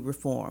needs to be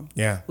reform.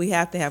 Yeah. We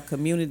have to have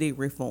community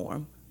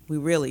reform. We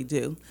really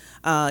do.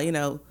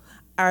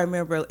 I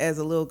remember as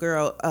a little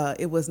girl,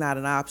 it was not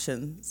an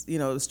option. It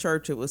was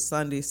church, it was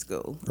Sunday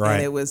school,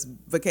 and it was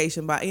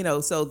vacation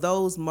so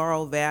those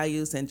moral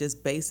values and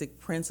just basic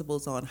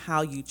principles on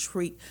how you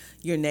treat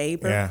your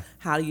neighbor,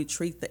 how you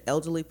treat the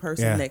elderly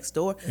person next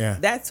door,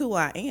 that's who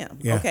I am.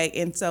 Okay,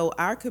 and so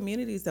our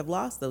communities have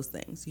lost those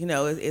things.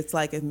 It's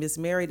like if Miss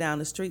Mary down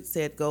the street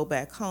said, go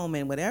back home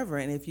and whatever,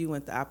 and if you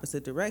went the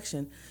opposite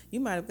direction,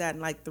 you might have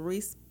gotten like 3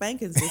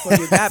 spankings before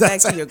you got back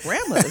to your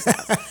grandmother's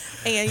house.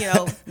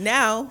 And,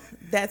 now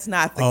that's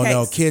not the case.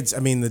 Oh, no, kids,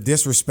 the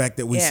disrespect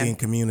that we see in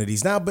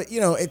communities now, but,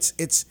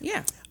 it's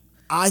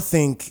I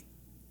think,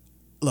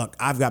 look,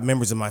 I've got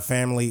members of my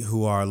family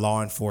who are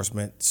law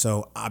enforcement,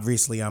 so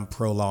obviously I'm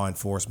pro-law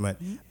enforcement.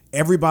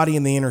 Everybody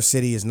in the inner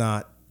city is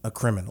not a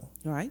criminal.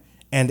 Right.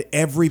 And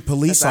every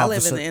police officer... I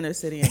officer... live in the inner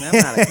city and I'm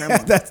not a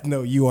criminal.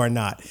 No, you are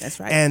not. That's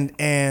right.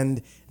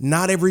 And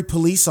not every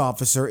police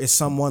officer is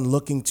someone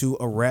looking to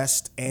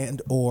arrest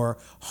and or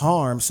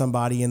harm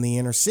somebody in the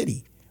inner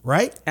city.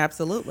 Right?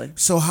 Absolutely.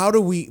 So how do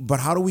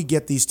we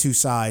get these two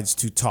sides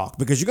to talk?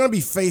 Because you're going to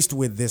be faced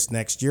with this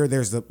next year.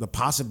 There's the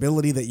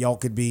possibility that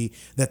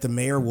that the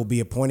mayor will be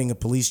appointing a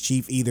police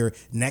chief either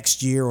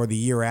next year or the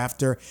year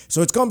after.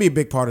 So it's going to be a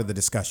big part of the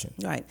discussion.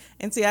 Right.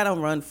 And see, I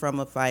don't run from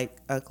a fight,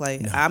 Clay.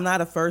 No. I'm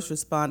not a first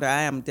responder.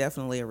 I am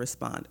definitely a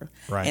responder.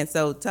 Right. And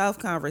so tough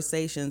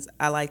conversations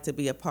I like to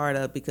be a part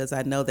of because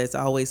I know there's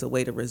always a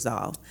way to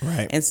resolve.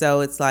 Right. And so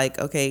it's like,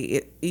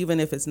 okay, even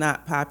if it's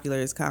not popular,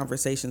 it's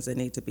conversations that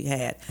need to be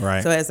had.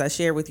 Right. So as I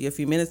shared with you a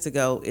few minutes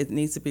ago, it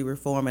needs to be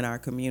reform in our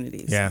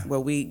communities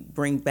where we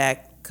bring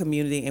back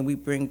community and we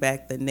bring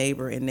back the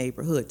neighbor and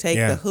neighborhood. Take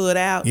the hood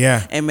out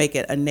and make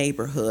it a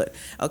neighborhood.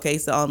 Okay,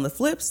 so on the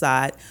flip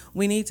side,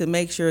 we need to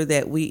make sure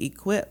that we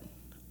equip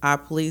our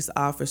police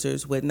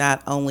officers with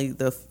not only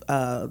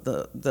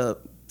the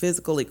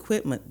physical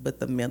equipment, but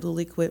the mental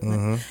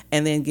equipment,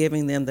 and then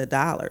giving them the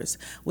dollars.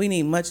 We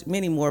need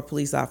many more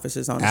police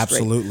officers on the street.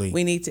 Absolutely.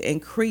 We need to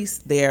increase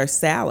their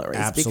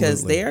salaries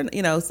because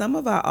some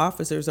of our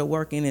officers are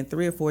working in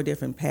 3 or 4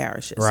 different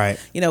parishes. Right.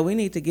 We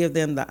need to give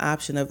them the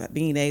option of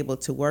being able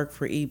to work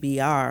for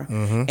EBR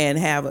and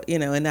have,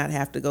 and not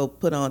have to go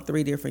put on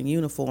 3 different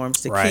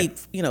uniforms to keep,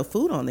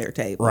 food on their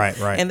table. Right.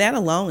 And that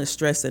alone is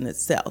stress in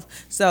itself.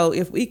 So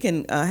if we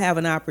can have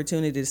an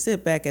opportunity to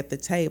sit back at the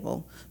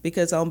table,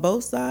 because on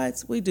both sides,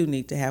 sides, we do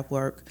need to have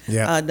work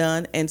Yeah.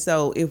 done. And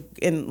so,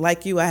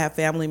 like you, I have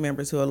family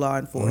members who are law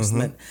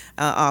enforcement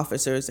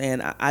officers,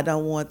 and I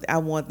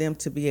want them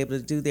to be able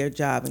to do their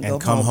job and go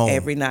come home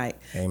every night.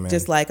 Amen.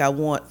 Just like I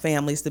want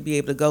families to be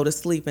able to go to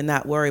sleep and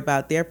not worry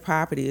about their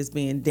property is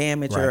being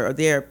damaged Right. or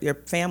their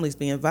families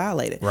being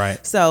violated.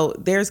 Right. So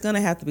there's going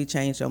to have to be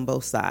change on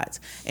both sides.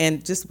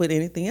 And just with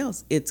anything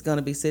else, it's going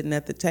to be sitting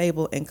at the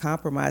table and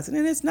compromising.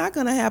 And it's not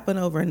going to happen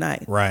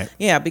overnight. Right.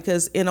 Yeah,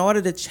 because in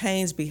order to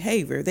change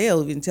behavior,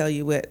 they'll even tell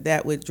you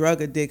that with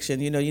drug addiction,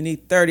 you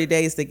need 30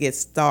 days to get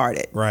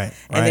started. Right.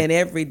 And then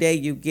every day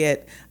you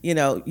get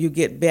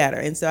better.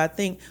 And so I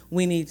think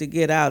we need to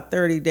get our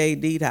 30-day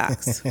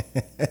detox.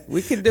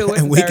 We can do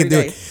it in 30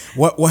 days.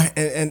 What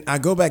and I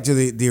go back to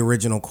the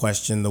original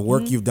question. The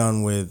work you've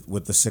done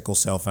with the Sickle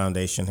Cell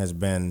Foundation has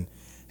been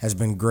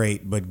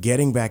great, but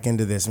getting back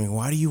into this, I mean,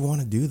 why do you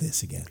want to do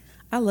this again?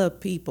 I love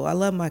people. I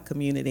love my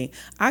community.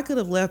 I could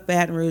have left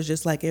Baton Rouge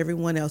just like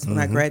everyone else when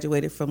I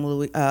graduated from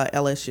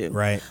LSU.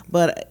 Right.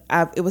 But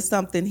it was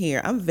something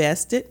here. I'm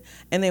vested.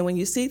 And then when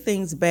you see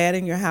things bad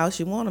in your house,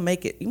 you want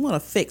to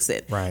fix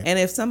it. Right. And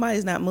if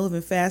somebody's not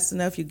moving fast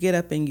enough, you get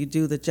up and you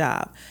do the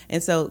job.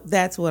 And so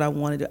that's what I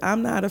want to do.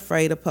 I'm not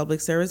afraid of public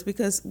service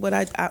because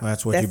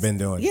that's what you've been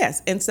doing.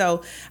 Yes. And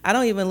so I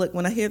don't even look,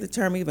 when I hear the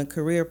term even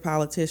career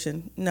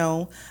politician,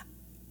 no.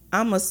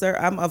 I'm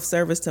of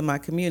service to my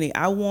community.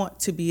 I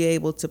want to be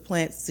able to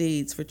plant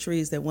seeds for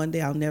trees that one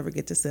day I'll never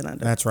get to sit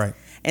under. That's right.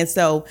 And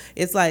so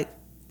it's like,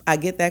 I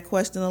get that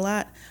question a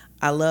lot.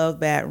 I love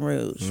Baton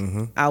Rouge.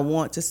 I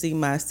want to see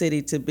my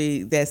city to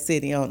be that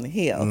city on the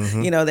hill,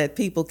 that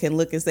people can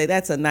look and say,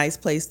 that's a nice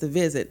place to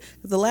visit.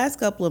 The last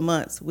couple of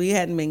months, we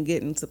hadn't been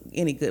getting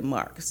any good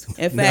marks.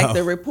 In fact,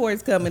 the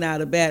reports coming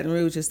out of Baton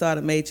Rouge just sort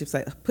of made you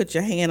say, put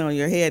your hand on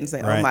your head and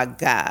say, Right. oh my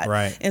God.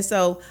 Right. And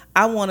so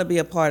I want to be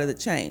a part of the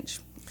change.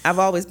 I've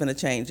always been a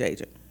change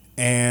agent.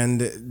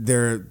 And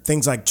there are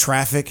things like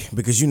traffic,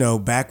 because,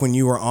 back when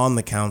you were on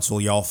the council,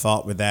 y'all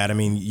fought with that. I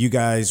mean, you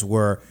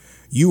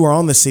were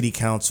on the city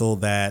council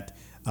that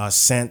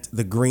sent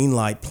the green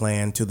light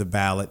plan to the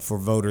ballot for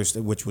voters,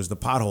 which was the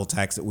pothole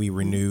tax that we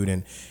renewed,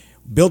 and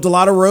built a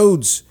lot of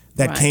roads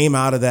that came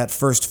out of that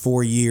first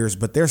 4 years,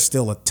 but there's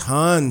still a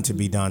ton to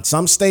be done.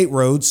 Some state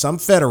roads, some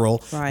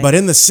federal, but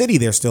in the city,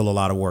 there's still a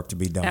lot of work to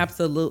be done.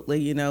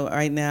 Absolutely.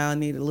 Right now I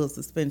need a little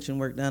suspension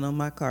work done on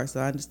my car,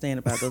 so I understand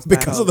about those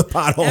because potholes. of the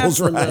potholes,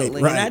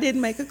 Absolutely. right. And I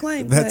didn't make a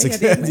claim. That's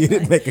exactly, you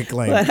didn't make a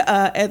claim. But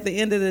at the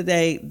end of the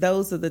day,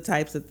 those are the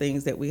types of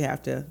things that we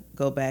have to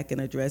go back and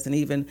address. And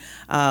even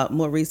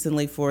more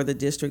recently for the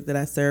district that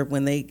I serve,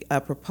 when they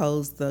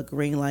proposed the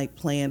green light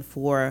plan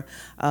for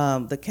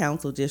the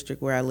council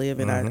district where I live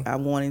and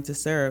I'm wanting to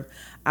serve,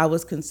 I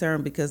was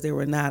concerned because there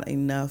were not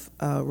enough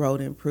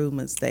road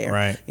improvements there.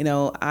 Right.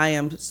 I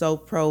am so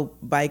pro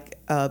bike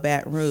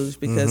Baton Rouge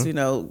because,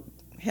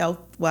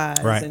 health-wise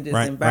and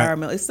just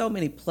environmental. There's so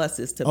many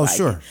pluses to biking.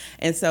 Sure.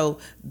 And so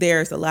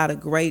there's a lot of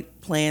great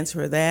plans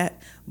for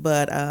that.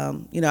 But, I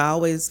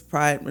always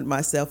pride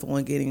myself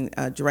on getting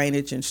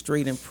drainage and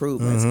street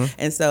improvements.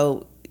 And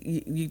so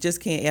you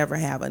just can't ever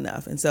have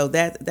enough. And so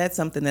that's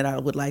something that I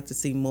would like to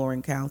see more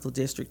in Council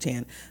District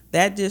 10.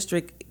 That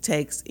district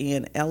takes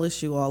in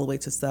LSU all the way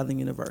to Southern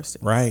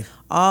University. Right.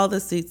 All the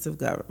seats of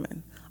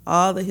government,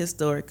 all the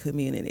historic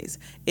communities.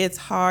 It's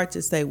hard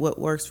to say what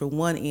works for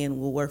one end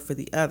will work for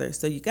the other.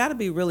 So you got to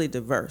be really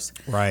diverse.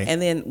 Right.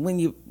 And then when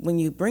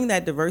you bring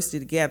that diversity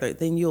together,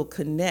 then you'll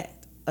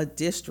connect a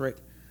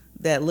district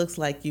that looks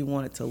like you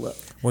want it to look.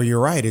 Well, you're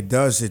right. It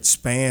does. It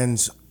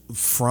spans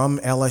from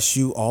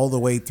LSU all the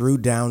way through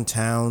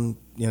downtown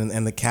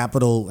and the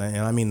capital, and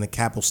I mean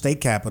the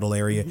state capital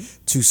area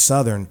to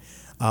Southern.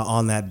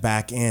 On that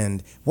back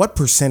end, what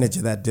percentage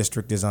of that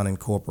district is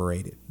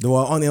unincorporated?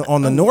 Well,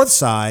 on the north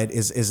side,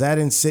 is that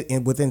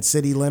within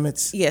city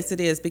limits? Yes,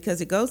 it is,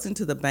 because it goes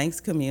into the Banks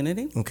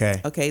community.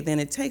 Okay. Then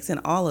it takes in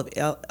all of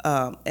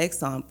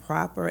Exxon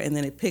proper, and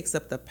then it picks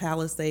up the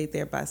Palisade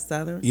there by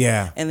Southern.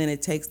 Yeah. And then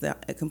it takes a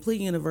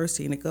complete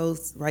university, and it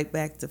goes right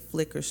back to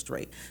Flicker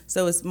Street.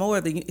 So it's more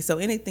so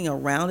anything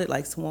around it,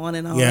 like Swan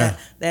and all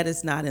that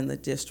is not in the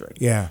district.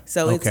 Yeah.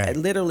 So it's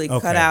literally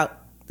cut out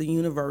the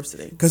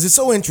university. Because it's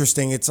so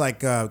interesting. It's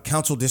like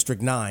Council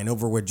District 9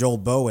 over where Joel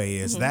Bowe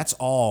is. That's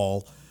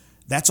all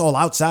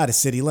outside of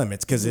city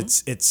limits, because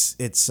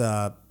it's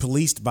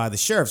policed by the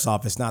sheriff's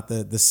office, not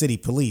the city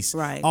police.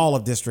 Right. All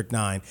of District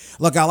 9.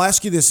 Look, I'll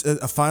ask you this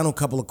a final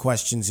couple of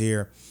questions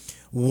here.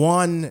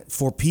 One,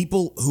 for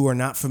people who are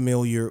not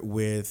familiar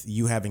with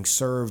you having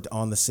served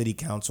on the city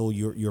council,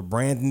 you're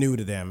brand new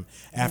to them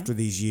after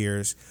these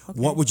years.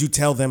 What would you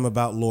tell them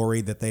about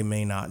Lori that they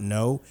may not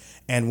know?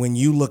 And when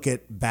you look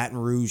at Baton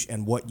Rouge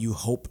and what you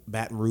hope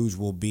Baton Rouge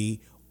will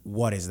be,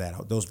 what is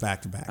that? Those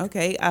back to back.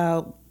 Okay.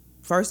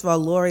 First of all,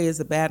 Lori is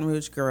a Baton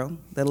Rouge girl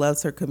that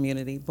loves her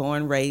community,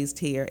 born, raised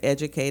here,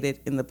 educated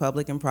in the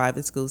public and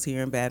private schools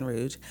here in Baton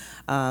Rouge.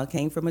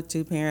 Came from a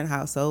two-parent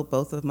household.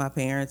 Both of my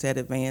parents had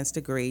advanced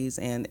degrees,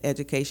 and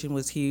education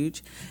was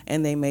huge,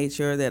 and they made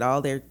sure that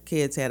all their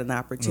kids had an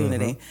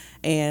opportunity.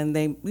 And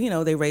they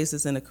raised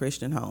us in a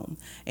Christian home.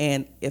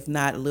 And if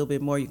not, a little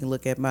bit more, you can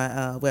look at my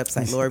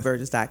website,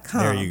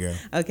 loriburgess.com. There you go.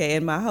 Okay,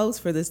 and my hopes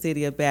for the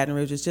city of Baton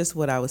Rouge is just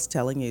what I was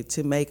telling you,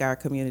 to make our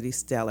community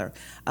stellar.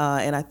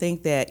 And I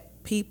think that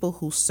people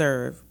who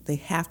serve, they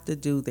have to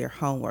do their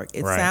homework.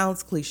 It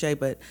sounds cliche,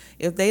 but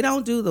if they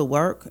don't do the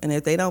work and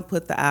if they don't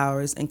put the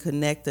hours and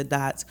connect the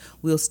dots,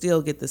 we'll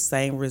still get the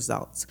same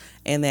results.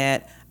 And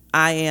that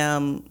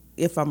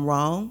if I'm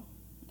wrong,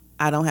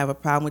 I don't have a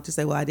problem with to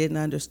say, well, I didn't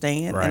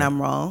understand and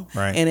I'm wrong.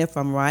 And if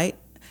I'm right,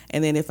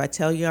 and then if I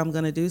tell you I'm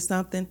going to do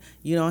something,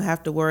 you don't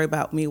have to worry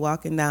about me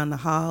walking down the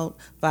hall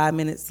 5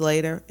 minutes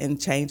later and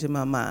changing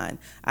my mind.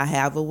 I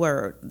have a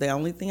word. The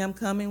only thing I'm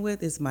coming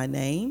with is my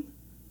name,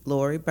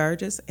 Lori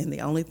Burgess, and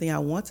the only thing I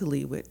want to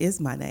leave with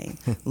is my name,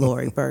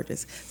 Lori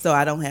Burgess. So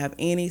I don't have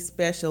any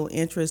special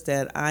interest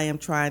that I am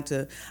trying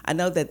to. I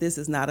know that this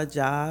is not a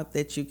job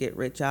that you get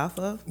rich off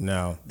of.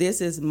 No. This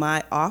is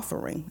my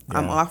offering. Yeah.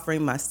 I'm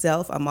offering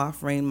myself, I'm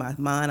offering my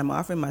mind, I'm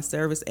offering my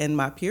service and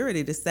my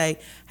purity to say,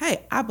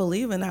 hey, I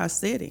believe in our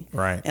city.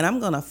 Right. And I'm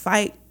going to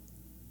fight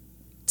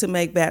to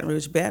make Baton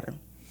Rouge better.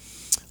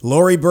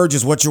 Lori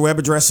Burgess, what's your web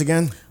address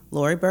again?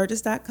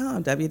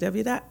 LoriBurgess.com,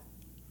 www.loriburgess.com.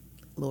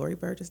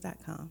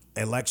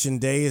 Election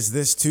day is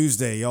this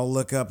Tuesday. Y'all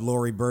look up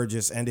Lori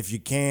Burgess, and if you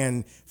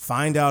can,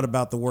 find out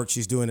about the work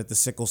she's doing at the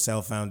Sickle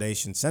Cell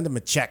Foundation. Send them a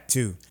check,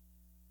 too.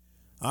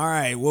 All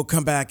right, we'll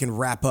come back and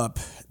wrap up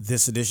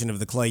this edition of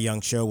the Clay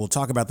Young Show. We'll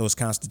talk about those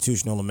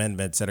constitutional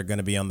amendments that are going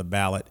to be on the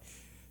ballot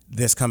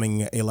this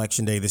coming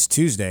election day, this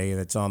Tuesday,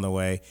 that's on the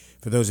way.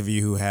 For those of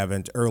you who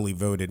haven't early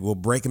voted, we'll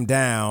break them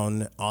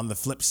down on the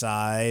flip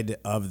side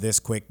of this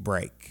quick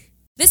break.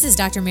 This is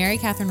Dr. Mary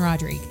Catherine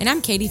Rodriguez, and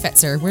I'm Katie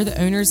Fetzer. We're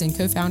the owners and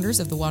co-founders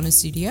of the Wellness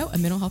Studio, a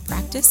mental health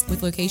practice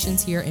with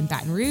locations here in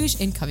Baton Rouge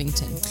and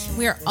Covington.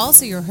 We are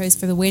also your hosts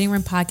for the Waiting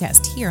Room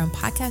podcast here on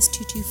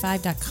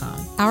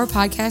podcast225.com. Our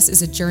podcast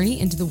is a journey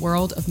into the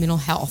world of mental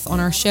health. On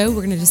our show,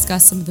 we're going to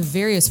discuss some of the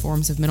various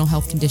forms of mental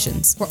health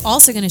conditions. We're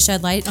also going to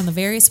shed light on the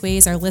various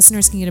ways our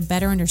listeners can get a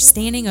better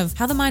understanding of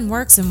how the mind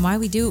works and why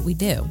we do what we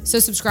do. So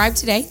subscribe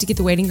today to get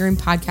the Waiting Room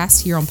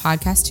podcast here on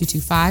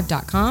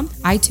podcast225.com,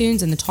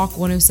 iTunes, and the Talk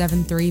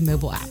 107.3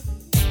 mobile app.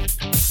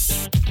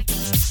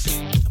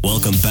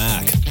 Welcome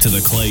back to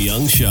the Clay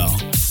Young Show.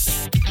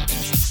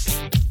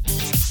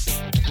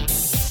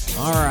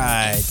 All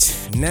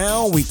right,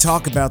 now we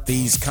talk about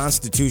these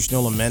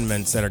constitutional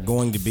amendments that are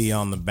going to be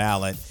on the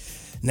ballot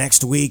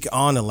next week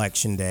on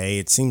Election Day.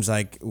 It seems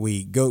like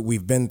we've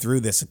been through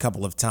this a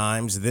couple of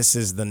times. This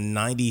is the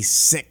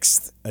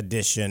 96th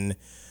edition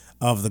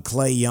of the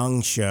Clay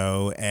Young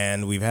Show,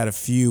 and we've had a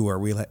few where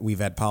we've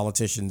had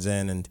politicians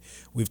in, and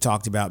we've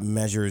talked about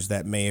measures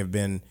that may have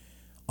been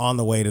on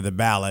the way to the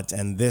ballot.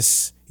 And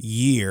this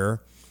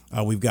year,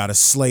 we've got a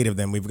slate of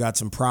them. We've got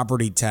some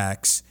property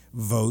tax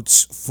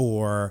votes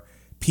for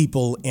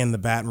people in the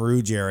Baton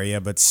Rouge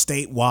area, but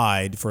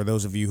statewide, for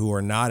those of you who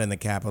are not in the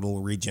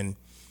capital region,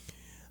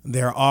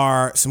 there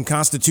are some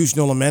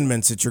constitutional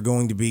amendments that you're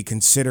going to be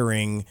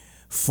considering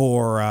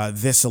for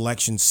this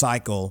election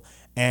cycle.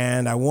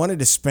 And I wanted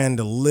to spend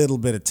a little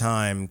bit of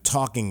time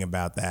talking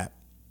about that.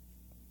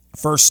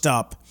 First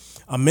up,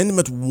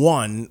 Amendment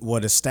 1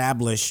 would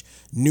establish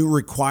new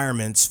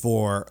requirements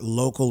for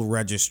local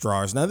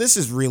registrars. Now, this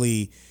is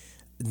really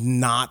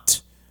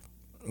not,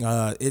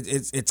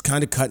 it's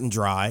kind of cut and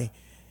dry.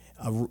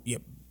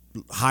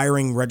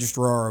 Hiring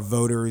registrar of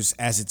voters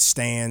as it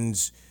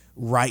stands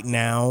right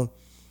now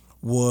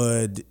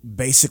would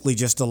basically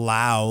just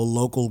allow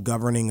local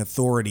governing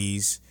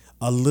authorities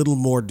a little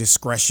more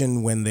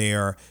discretion when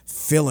they're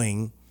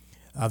filling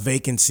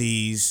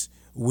vacancies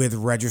with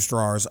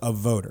registrars of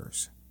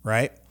voters,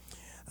 right?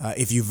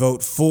 If you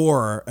vote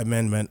for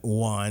Amendment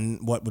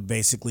 1, what would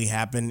basically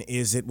happen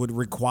is it would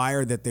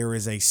require that there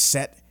is a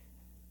set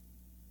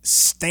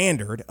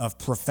standard of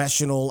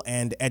professional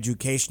and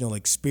educational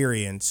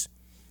experience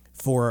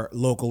for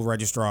local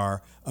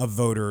registrar of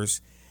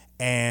voters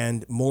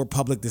and more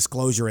public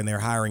disclosure in their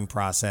hiring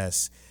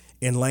process.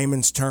 In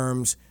layman's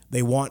terms,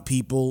 they want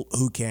people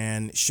who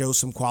can show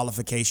some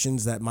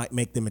qualifications that might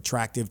make them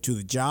attractive to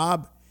the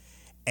job,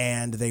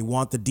 and they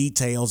want the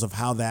details of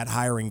how that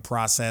hiring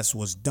process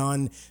was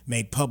done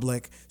made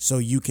public so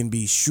you can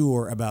be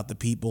sure about the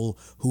people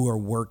who are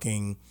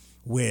working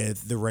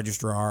with the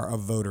registrar of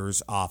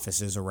voters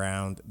offices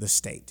around the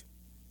state.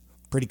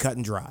 Pretty cut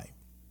and dry.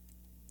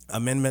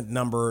 Amendment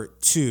number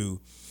 2.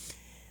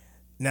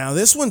 Now,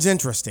 this one's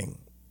interesting.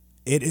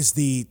 It is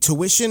the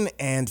Tuition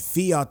and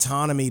Fee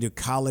Autonomy to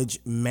College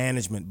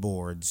Management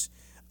Boards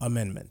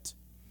Amendment.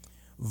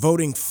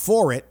 Voting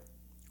for it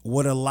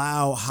would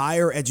allow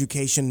higher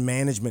education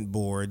management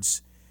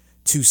boards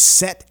to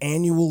set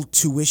annual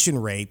tuition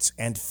rates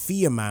and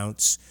fee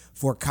amounts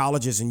for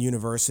colleges and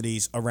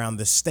universities around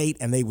the state,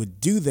 and they would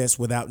do this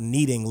without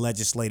needing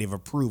legislative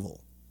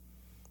approval.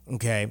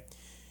 Okay?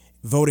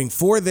 Voting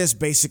for this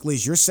basically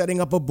is you're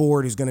setting up a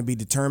board who's going to be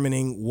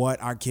determining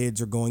what our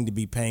kids are going to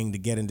be paying to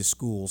get into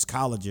schools,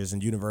 colleges,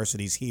 and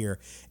universities here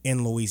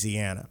in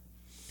Louisiana.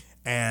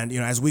 And,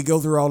 as we go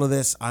through all of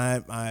this,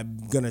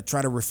 I'm going to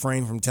try to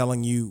refrain from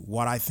telling you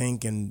what I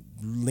think and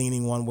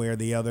leaning one way or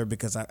the other,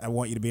 because I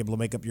want you to be able to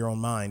make up your own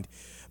mind.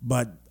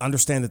 But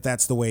understand that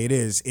that's the way it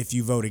is. If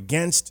you vote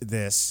against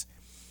this,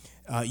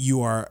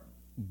 you are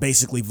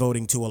basically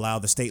voting to allow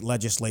the state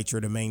legislature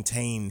to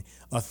maintain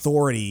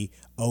authority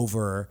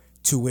over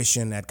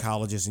tuition at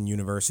colleges and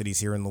universities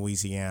here in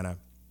Louisiana.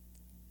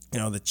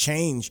 The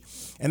change,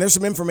 and there's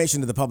some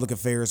information to the Public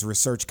Affairs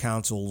Research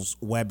Council's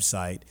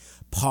website,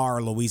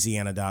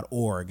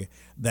 parlouisiana.org,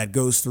 that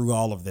goes through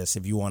all of this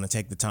if you want to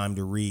take the time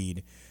to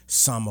read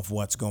some of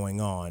what's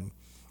going on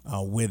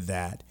with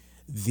that.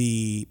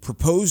 The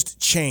proposed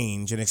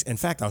change, and in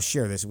fact, I'll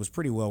share this. It was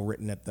pretty well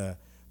written at the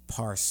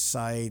PAR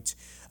site.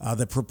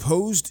 The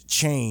proposed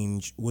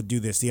change would do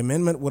this. The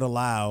amendment would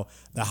allow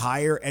the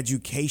higher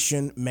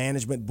education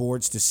management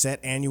boards to set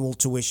annual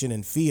tuition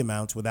and fee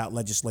amounts without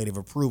legislative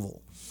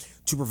approval.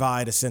 To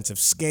provide a sense of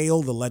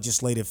scale, the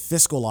Legislative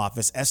Fiscal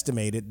Office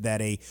estimated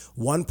that a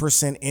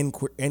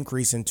 1%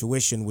 increase in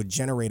tuition would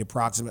generate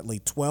approximately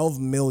 $12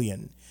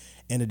 million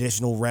in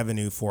additional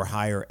revenue for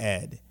higher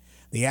ed.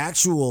 The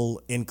actual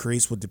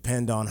increase would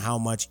depend on how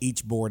much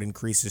each board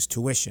increases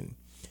tuition.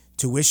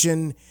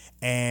 Tuition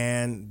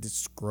and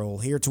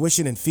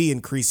fee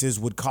increases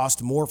would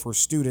cost more for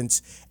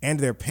students and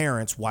their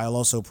parents, while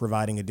also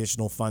providing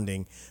additional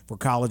funding for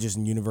colleges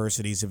and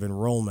universities if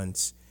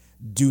enrollments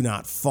do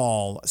not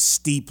fall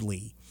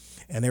steeply.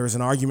 And there is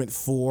an argument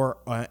for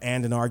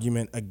and an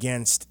argument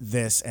against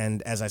this.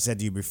 And as I said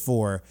to you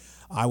before,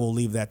 I will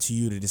leave that to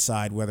you to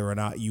decide whether or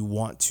not you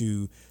want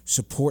to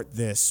support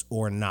this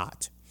or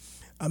not.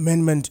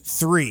 Amendment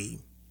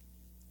 3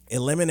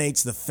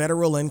 eliminates the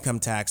federal income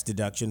tax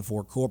deduction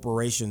for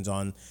corporations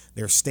on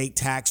their state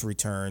tax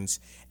returns,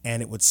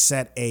 and it would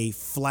set a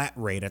flat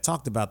rate. I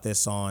talked about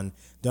this on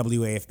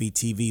WAFB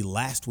TV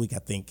last week. I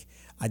think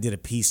I did a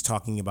piece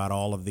talking about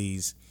all of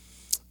these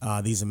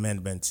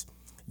amendments.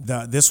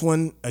 This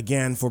one,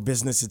 again, for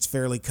business, it's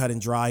fairly cut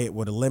and dry. It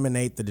would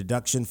eliminate the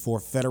deduction for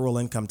federal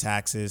income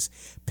taxes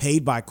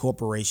paid by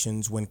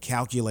corporations when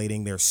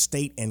calculating their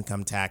state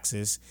income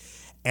taxes,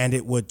 and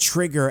it would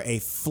trigger a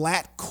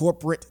flat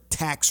corporate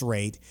tax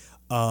rate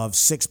of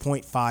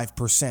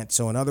 6.5%.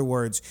 So in other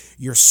words,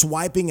 you're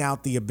swapping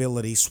out the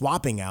ability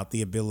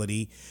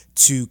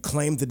to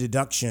claim the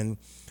deduction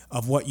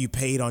of what you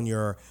paid on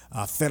your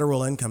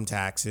federal income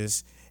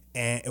taxes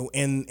and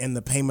in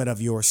the payment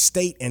of your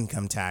state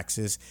income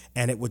taxes,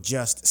 and it would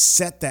just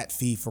set that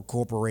fee for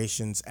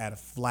corporations at a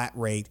flat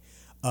rate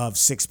of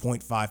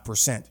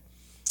 6.5%.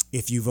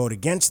 If you vote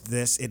against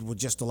this, it would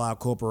just allow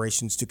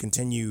corporations to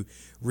continue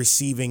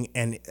receiving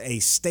a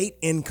state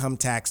income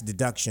tax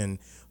deduction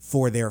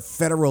for their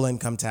federal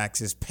income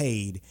taxes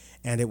paid,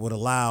 and it would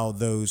allow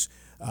those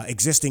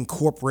existing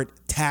corporate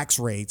tax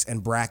rates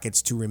and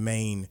brackets to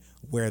remain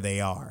where they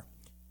are.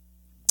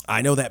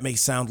 I know that may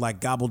sound like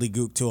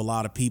gobbledygook to a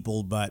lot of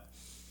people, but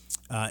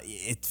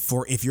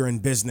if you're in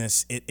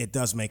business, it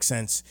does make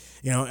sense.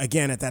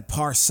 Again, at that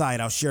PAR site,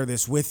 I'll share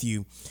this with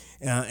you,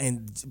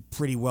 and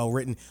pretty well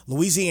written.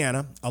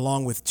 Louisiana,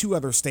 along with 2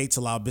 other states,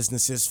 allow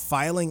businesses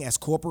filing as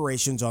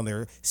corporations on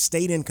their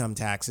state income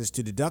taxes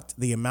to deduct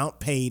the amount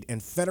paid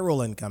in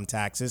federal income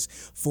taxes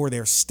for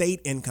their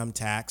state income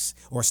tax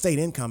or state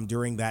income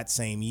during that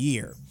same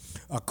year.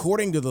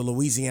 According to the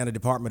Louisiana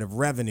Department of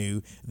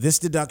Revenue, this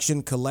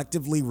deduction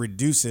collectively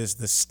reduces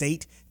the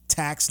state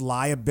tax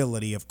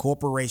liability of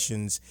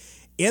corporations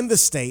in the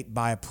state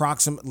by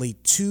approximately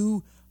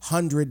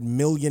 $200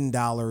 million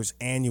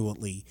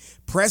annually.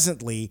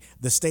 Presently,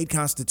 the state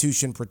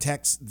constitution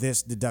protects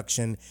this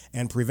deduction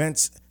and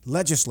prevents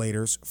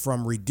legislators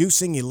from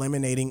reducing,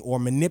 eliminating, or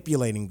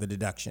manipulating the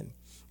deduction.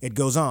 It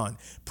goes on.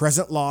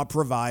 Present law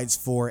provides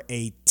for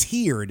a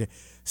tiered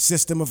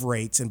system of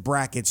rates and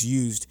brackets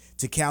used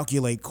to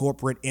calculate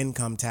corporate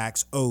income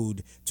tax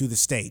owed to the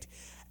state.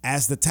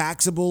 As the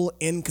taxable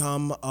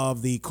income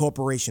of the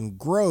corporation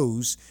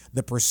grows,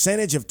 the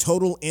percentage of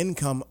total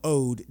income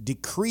owed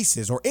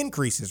increases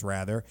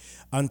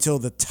until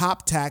the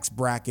top tax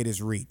bracket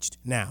is reached.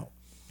 Now,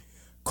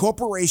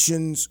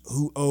 corporations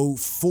who owe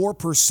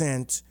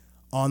 4%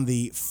 on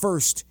the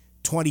first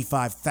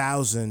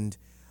 $25,000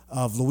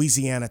 of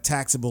Louisiana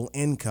taxable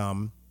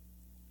income,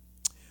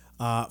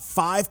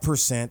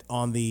 5%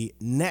 on the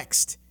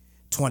next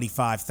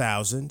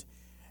 $25,000,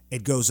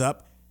 it goes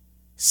up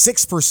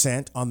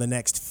 6% on the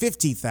next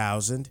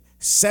 $50,000,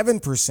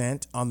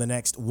 7% on the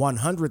next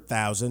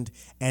 $100,000,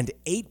 and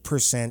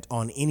 8%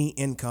 on any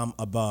income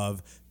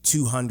above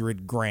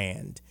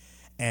 $200,000.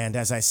 And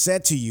as I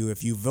said to you,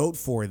 if you vote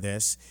for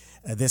this,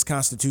 this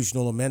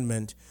constitutional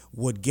amendment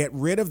would get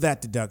rid of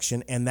that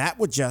deduction, and that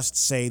would just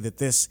say that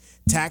this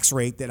tax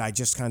rate that I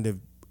just kind of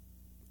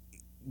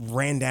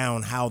ran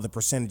down how the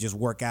percentages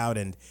work out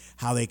and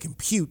how they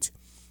compute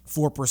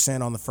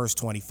 4% on the first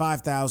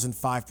 25,000,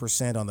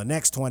 5% on the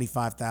next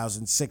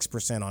 25,000,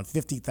 6% on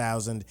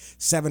 50,000,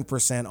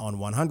 7% on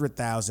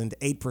 100,000,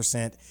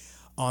 8%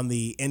 on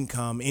the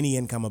income, any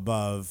income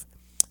above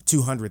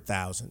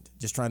 200,000.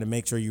 Just trying to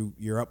make sure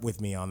you're up with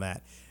me on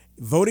that.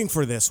 Voting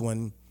for this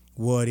one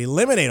would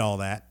eliminate all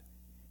that,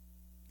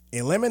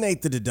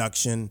 eliminate the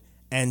deduction,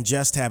 and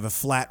just have a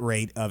flat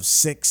rate of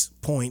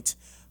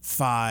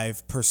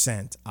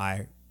 6.5%.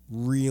 I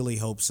really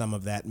hope some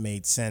of that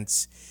made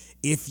sense.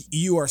 If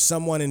you are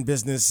someone in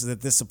business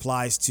that this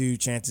applies to,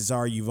 chances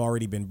are you've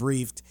already been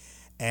briefed.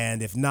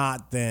 And if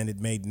not, then it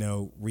made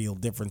no real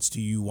difference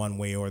to you one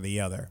way or the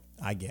other.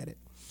 I get it.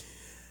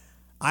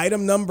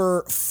 Item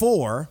number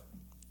 4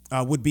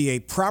 would be a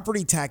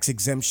property tax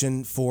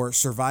exemption for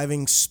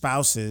surviving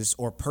spouses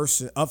or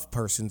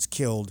persons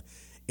killed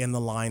in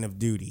the line of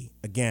duty.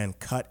 Again,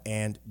 cut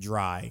and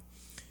dry.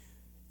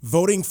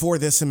 Voting for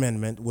this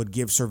amendment would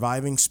give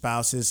surviving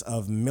spouses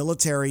of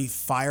military,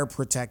 fire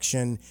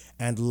protection,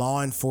 and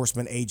law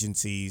enforcement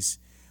agencies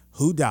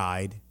who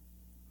died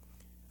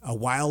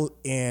while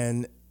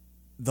in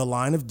the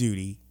line of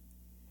duty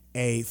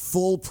a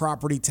full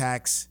property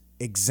tax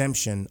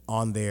exemption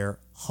on their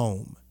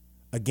home.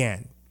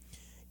 Again,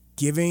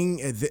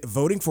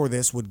 voting for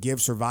this would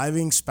give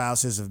surviving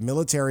spouses of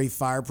military,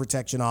 fire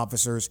protection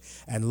officers,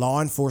 and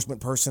law enforcement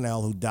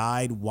personnel who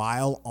died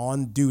while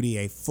on duty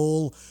a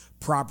full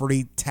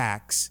property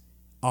tax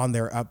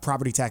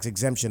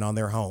exemption on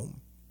their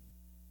home.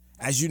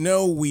 As you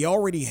know, we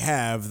already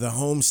have the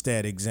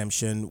homestead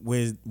exemption,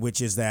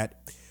 which is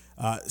that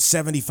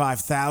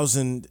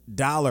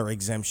 $75,000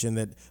 exemption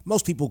that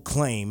most people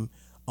claim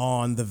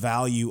on the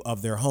value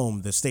of their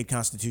home. The state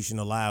constitution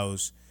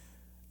allows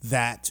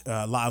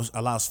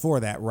for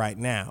that right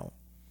now.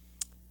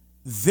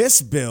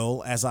 This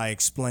bill, as I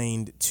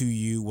explained to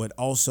you, would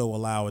also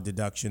allow a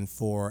deduction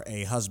for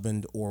a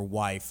husband or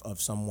wife of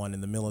someone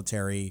in the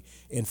military,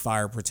 in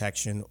fire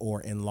protection,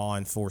 or in law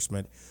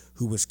enforcement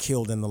who was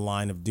killed in the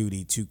line of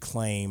duty to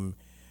claim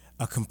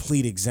a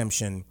complete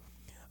exemption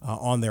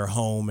on their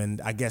home. And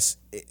I guess,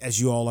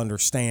 as you all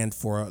understand,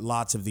 for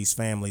lots of these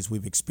families,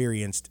 we've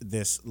experienced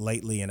this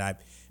lately, and I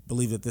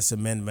believe that this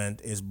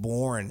amendment is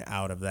born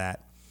out of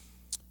that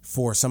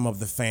for some of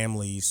the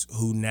families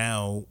who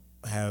now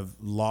have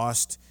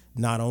lost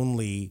not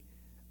only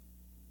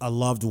a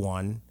loved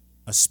one,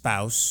 a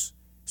spouse,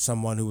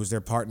 someone who was their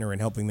partner in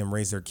helping them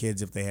raise their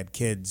kids if they had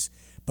kids,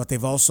 but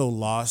they've also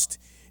lost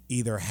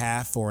either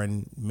half or,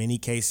 in many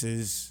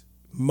cases,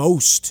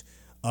 most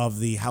of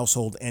the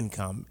household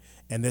income.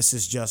 And this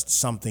is just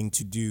something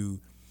to do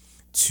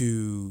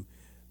to,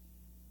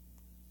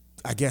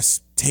 I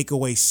guess, take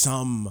away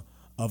some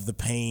of the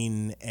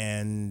pain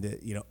and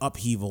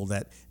upheaval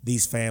that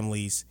these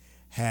families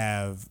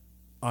have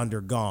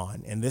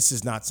undergone. And this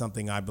is not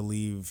something I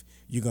believe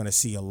you're going to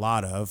see a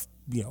lot of.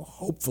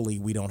 Hopefully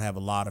we don't have a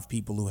lot of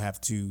people who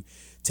have to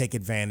take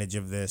advantage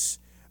of this.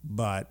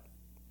 But,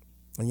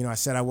 I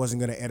said I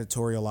wasn't going to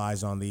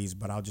editorialize on these,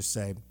 but I'll just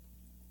say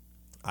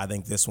I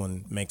think this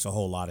one makes a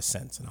whole lot of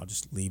sense. And I'll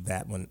just leave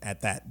that one at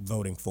that,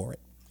 voting for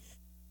it.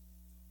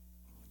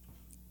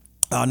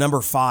 Number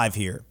 5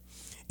 here.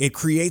 It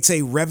creates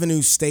a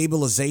revenue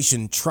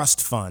stabilization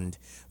trust fund.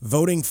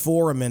 Voting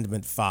for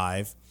Amendment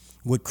 5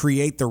 would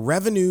create the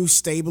Revenue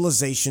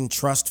Stabilization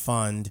Trust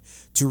Fund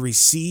to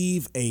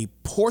receive a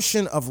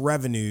portion of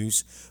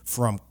revenues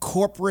from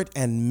corporate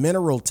and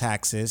mineral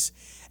taxes,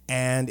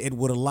 and it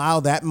would allow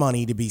that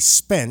money to be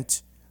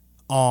spent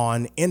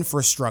on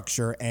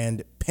infrastructure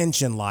and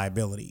pension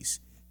liabilities.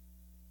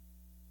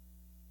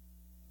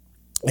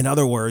 In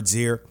other words,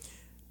 here,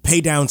 pay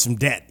down some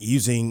debt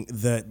using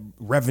the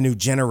revenue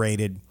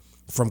generated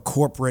from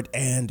corporate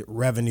and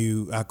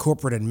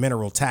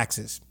mineral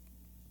taxes.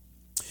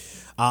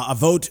 A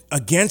vote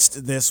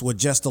against this would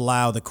just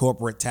allow the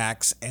corporate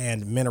tax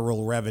and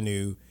mineral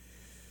revenue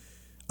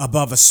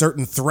above a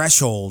certain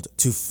threshold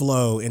to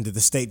flow into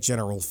the state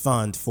general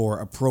fund for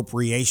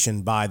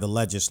appropriation by the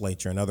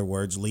legislature. In other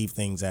words, leave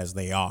things as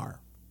they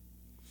are.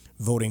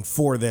 Voting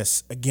for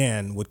this,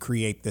 again, would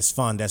create this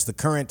fund. As the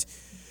current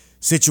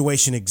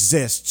situation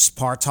exists,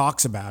 Parr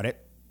talks about it.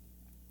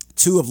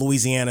 2 of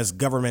Louisiana's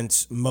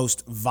government's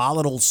most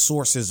volatile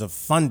sources of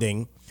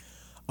funding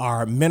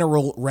are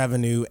mineral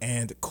revenue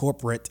and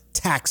corporate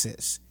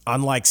taxes.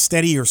 Unlike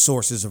steadier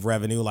sources of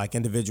revenue like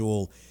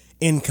individual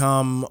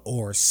income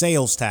or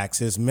sales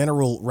taxes,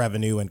 mineral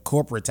revenue and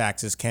corporate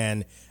taxes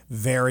can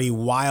vary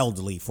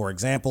wildly. For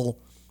example,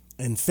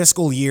 in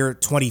fiscal year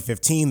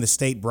 2015, the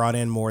state brought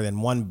in more than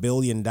 $1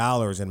 billion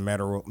in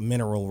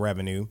mineral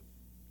revenue,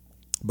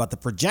 but the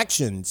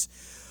projections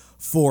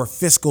for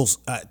fiscal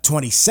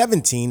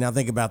 2017, now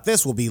think about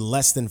this, will be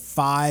less than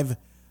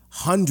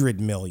 $500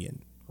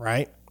 million,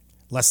 right?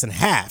 Less than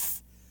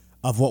half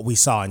of what we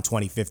saw in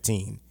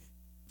 2015.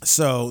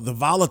 So the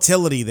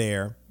volatility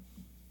there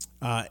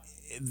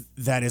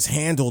that is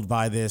handled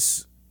by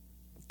this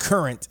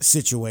current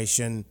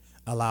situation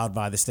allowed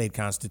by the state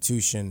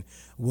constitution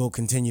will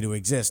continue to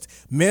exist.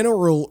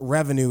 Mineral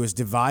revenue is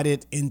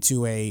divided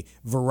into a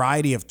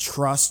variety of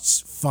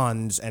trusts,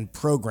 funds, and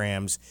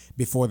programs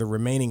before the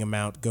remaining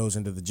amount goes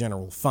into the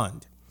general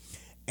fund.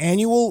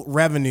 Annual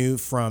revenue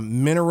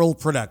from mineral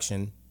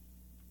production,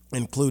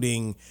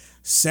 including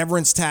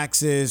severance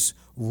taxes,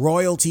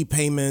 royalty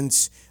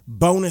payments,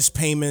 bonus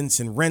payments,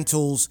 and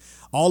rentals,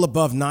 all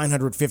above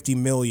 $950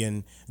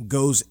 million,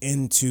 goes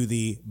into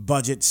the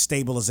Budget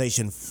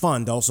Stabilization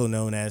Fund, also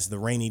known as the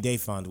Rainy Day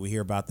Fund. We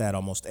hear about that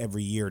almost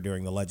every year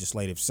during the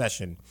legislative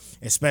session,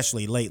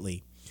 especially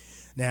lately.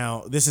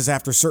 Now, this is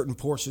after certain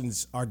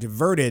portions are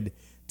diverted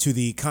to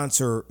the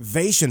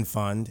Conservation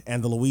Fund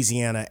and the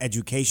Louisiana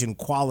Education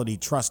Quality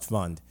Trust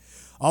Fund.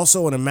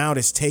 Also, an amount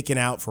is taken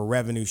out for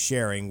revenue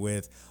sharing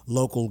with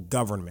local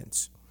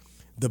governments.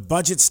 The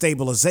Budget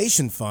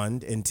Stabilization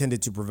Fund,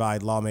 intended to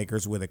provide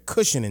lawmakers with a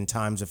cushion in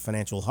times of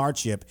financial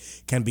hardship,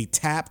 can be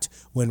tapped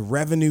when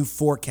revenue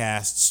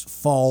forecasts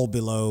fall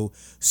below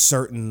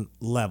certain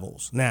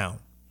levels. Now,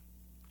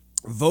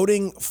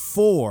 voting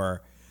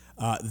for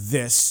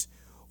this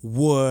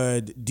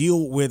would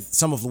deal with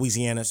some of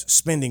Louisiana's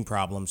spending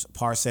problems.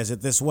 Parr says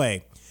it this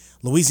way: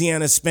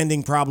 Louisiana's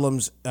spending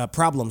problem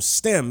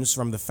stems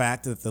from the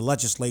fact that the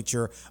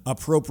legislature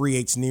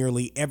appropriates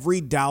nearly every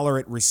dollar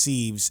it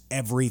receives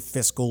every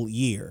fiscal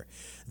year.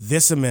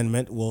 This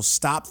amendment will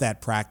stop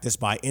that practice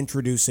by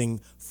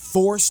introducing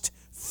forced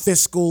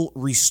fiscal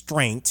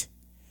restraint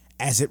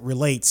as it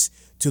relates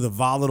to the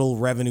volatile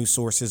revenue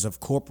sources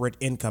of corporate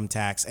income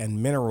tax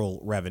and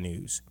mineral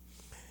revenues.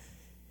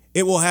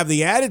 It will have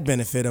the added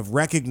benefit of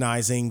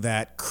recognizing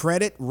that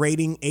credit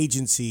rating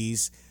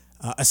agencies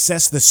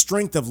assess the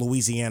strength of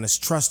Louisiana's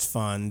trust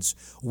funds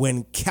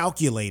when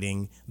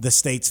calculating the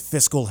state's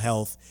fiscal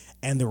health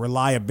and the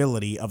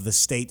reliability of the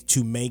state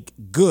to make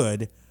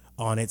good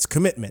on its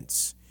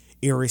commitments.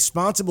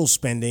 Irresponsible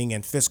spending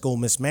and fiscal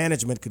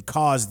mismanagement could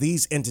cause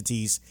these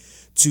entities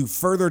to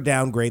further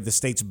downgrade the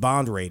state's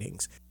bond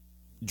ratings,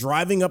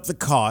 driving up the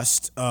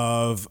cost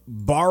of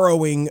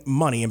borrowing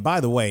money. And by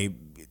the way,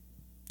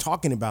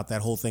 talking about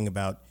that whole thing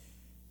about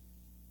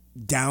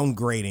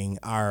downgrading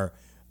our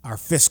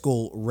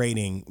fiscal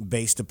rating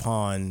based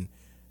upon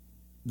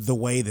the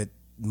way that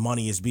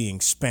money is being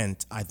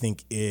spent, I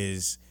think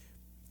is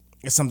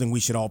something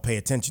we should all pay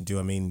attention to.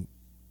 I mean,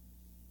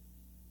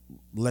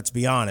 let's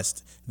be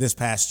honest, this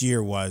past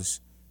year was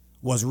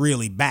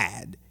really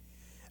bad.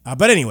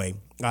 But anyway,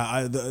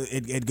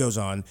 it goes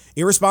on.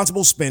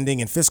 Irresponsible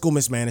spending and fiscal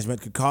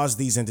mismanagement could cause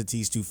these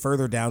entities to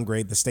further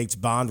downgrade the state's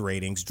bond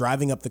ratings,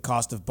 driving up the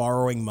cost of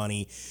borrowing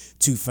money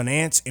to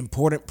finance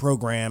important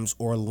programs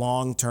or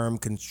long-term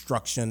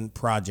construction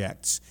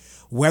projects.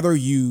 Whether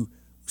you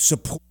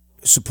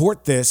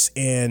support this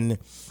in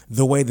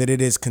the way that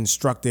it is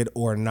constructed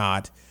or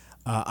not,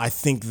 I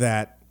think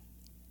that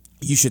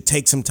you should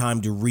take some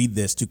time to read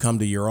this to come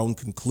to your own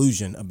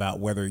conclusion about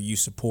whether you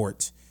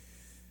support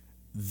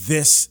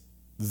this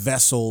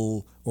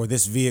vessel or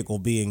this vehicle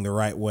being the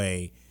right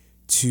way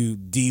to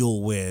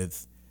deal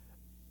with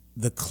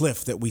the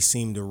cliff that we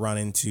seem to run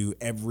into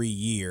every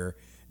year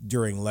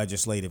during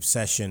legislative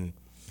session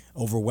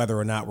over whether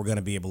or not we're going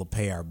to be able to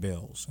pay our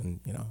bills. And,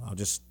 I'll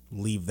just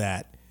leave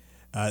that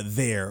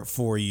there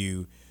for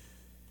you.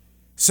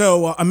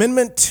 So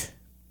Amendment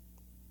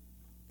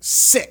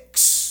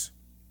 6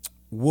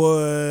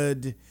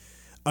 would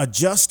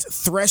adjust the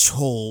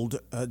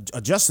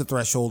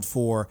threshold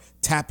for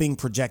tapping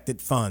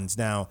projected funds.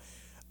 Now,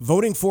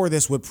 voting for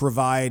this would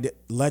provide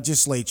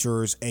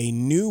legislatures a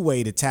new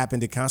way to tap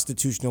into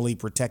constitutionally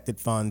protected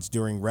funds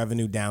during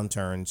revenue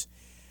downturns,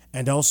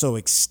 and also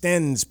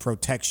extends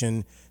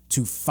protection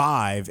to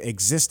 5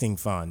 existing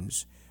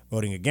funds.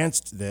 Voting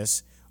against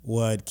this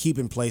would keep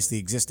in place the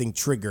existing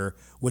trigger,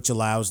 which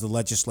allows the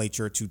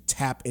legislature to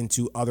tap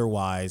into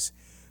otherwise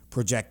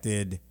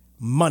projected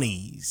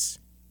monies.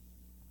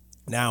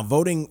 Now,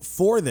 voting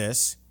for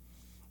this,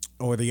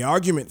 or the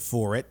argument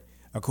for it,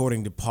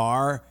 according to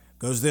Parr,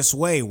 goes this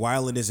way: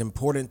 while it is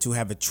important to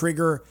have a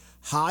trigger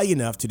high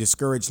enough to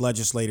discourage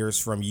legislators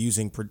from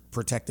using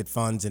protected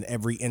funds in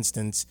every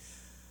instance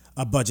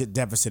a budget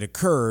deficit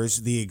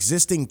occurs, the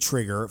existing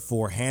trigger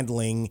for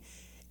handling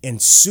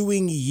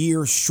ensuing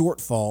year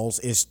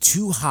shortfalls is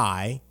too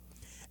high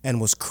and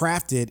was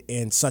crafted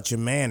in such a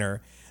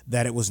manner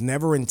that it was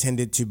never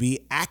intended to be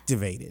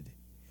activated.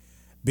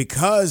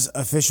 Because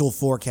official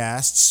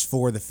forecasts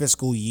for the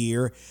fiscal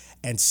year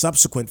and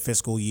subsequent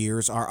fiscal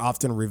years are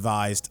often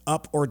revised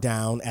up or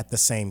down at the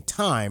same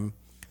time,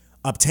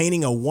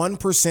 obtaining a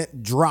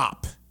 1%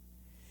 drop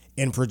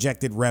in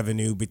projected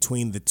revenue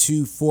between the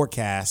two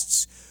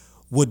forecasts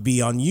would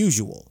be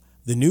unusual.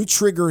 The new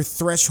trigger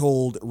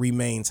threshold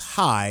remains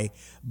high,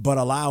 but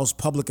allows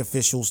public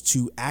officials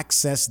to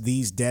access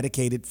these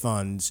dedicated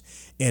funds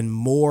in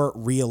more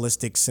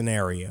realistic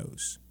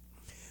scenarios.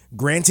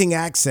 Granting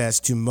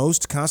access to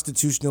most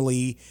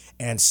constitutionally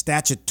and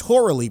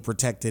statutorily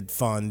protected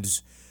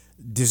funds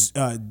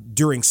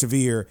during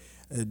severe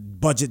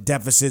budget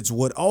deficits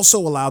would also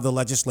allow the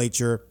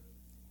legislature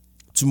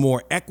to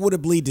more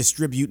equitably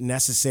distribute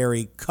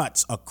necessary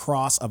cuts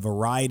across a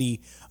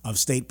variety of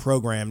state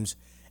programs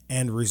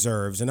and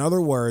reserves. In other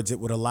words, it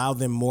would allow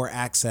them more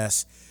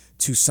access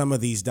to some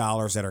of these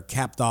dollars that are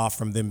capped off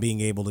from them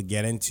being able to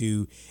get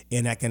into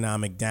in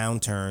economic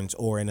downturns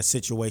or in a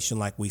situation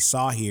like we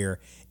saw here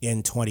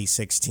in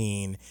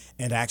 2016,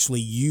 and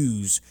actually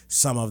use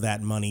some of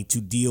that money to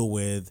deal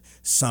with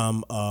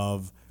some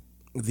of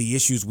the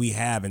issues we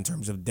have in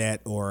terms of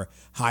debt or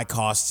high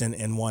costs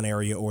in one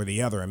area or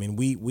the other. I mean,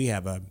 we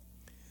have a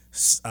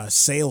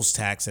sales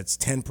tax that's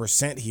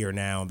 10% here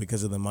now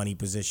because of the money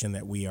position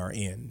that we are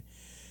in.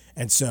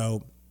 And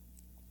so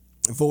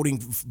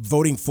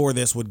voting for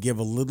this would give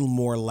a little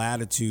more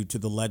latitude to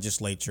the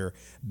legislature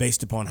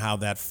based upon how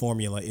that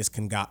formula is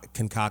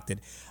concocted.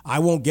 I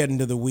won't get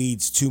into the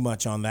weeds too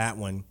much on that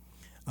one,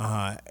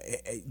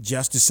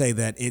 just to say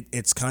that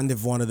it's kind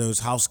of one of those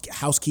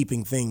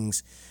housekeeping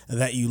things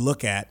that you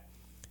look at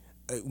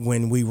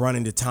when we run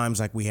into times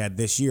like we had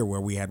this year,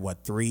 where we had,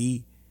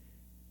 three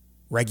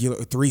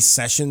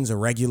sessions, a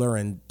regular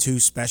and 2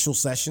 special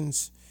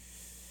sessions.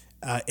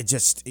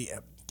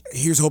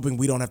 Here's hoping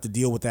we don't have to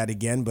deal with that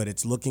again, but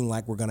it's looking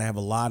like we're going to have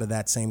a lot of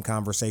that same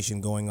conversation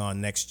going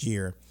on next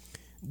year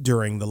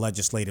during the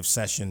legislative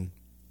session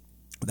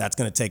that's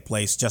going to take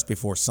place just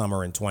before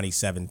summer in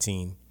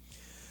 2017.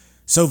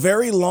 So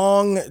very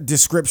long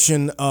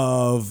description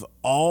of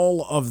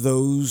all of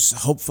those.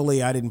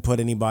 Hopefully I didn't put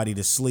anybody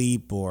to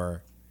sleep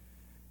or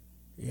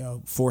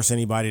force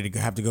anybody to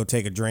have to go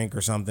take a drink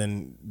or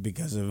something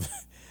because of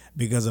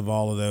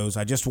all of those.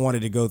 I just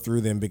wanted to go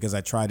through them because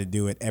I try to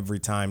do it every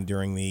time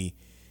during the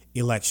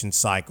election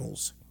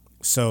cycles.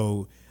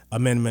 So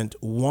Amendment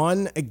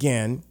 1,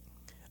 again,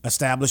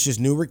 establishes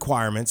new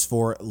requirements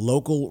for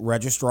local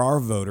registrar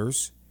of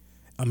voters.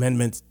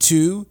 Amendment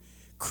 2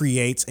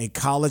 creates a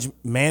college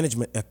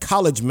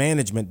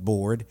management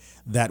board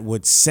that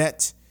would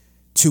set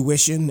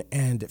tuition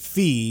and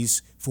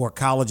fees for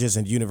colleges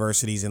and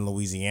universities in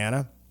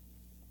Louisiana.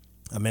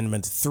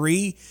 Amendment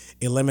 3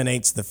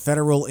 eliminates the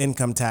federal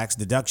income tax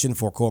deduction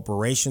for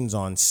corporations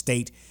on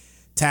state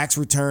tax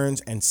returns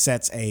and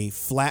sets a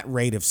flat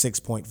rate of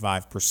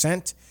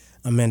 6.5%.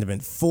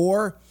 Amendment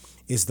 4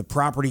 is the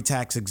property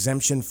tax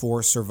exemption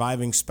for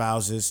surviving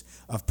spouses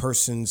of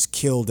persons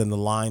killed in the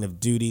line of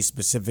duty,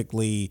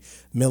 specifically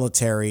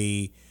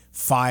military,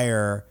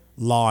 fire,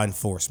 law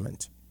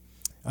enforcement.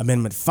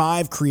 Amendment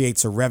 5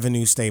 creates a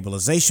revenue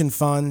stabilization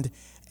fund,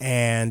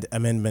 and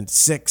Amendment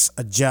 6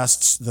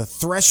 adjusts the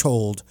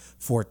threshold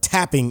for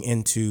tapping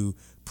into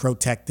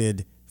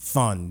protected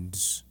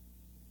funds.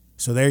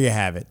 So there you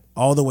have it,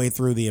 all the way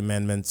through the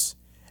amendments,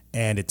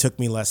 and it took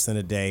me less than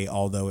a day,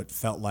 although it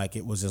felt like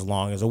it was as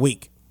long as a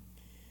week.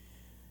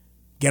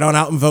 Get on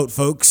out and vote,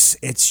 folks.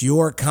 It's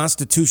your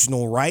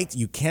constitutional right.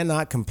 You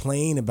cannot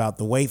complain about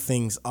the way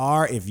things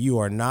are if you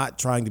are not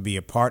trying to be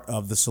a part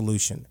of the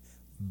solution.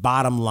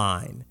 Bottom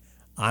line,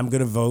 I'm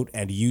going to vote,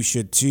 and you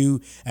should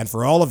too. And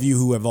for all of you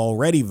who have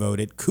already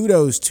voted,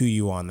 kudos to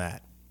you on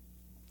that.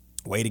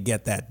 Way to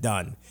get that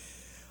done.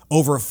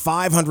 Over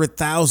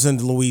 500,000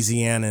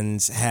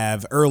 Louisianans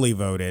have early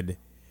voted,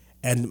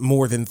 and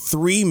more than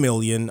 3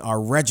 million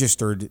are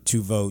registered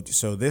to vote.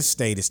 So this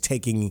state is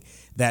taking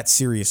that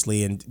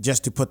seriously. And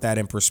just to put that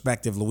in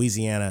perspective,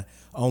 Louisiana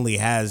only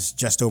has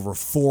just over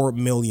 4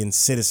 million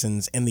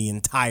citizens in the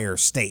entire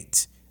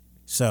state.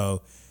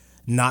 So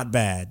not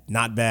bad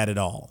at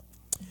all.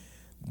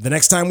 The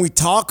next time we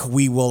talk,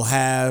 we will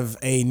have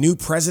a new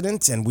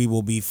president, and we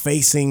will be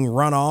facing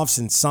runoffs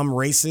in some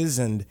races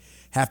and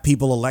have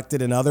people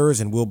elected in others,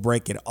 and we'll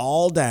break it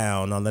all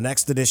down on the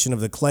next edition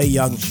of The Clay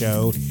Young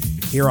Show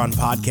here on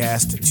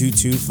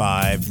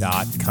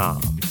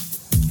podcast225.com.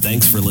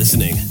 Thanks for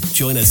listening.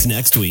 Join us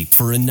next week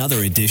for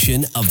another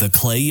edition of The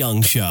Clay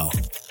Young Show.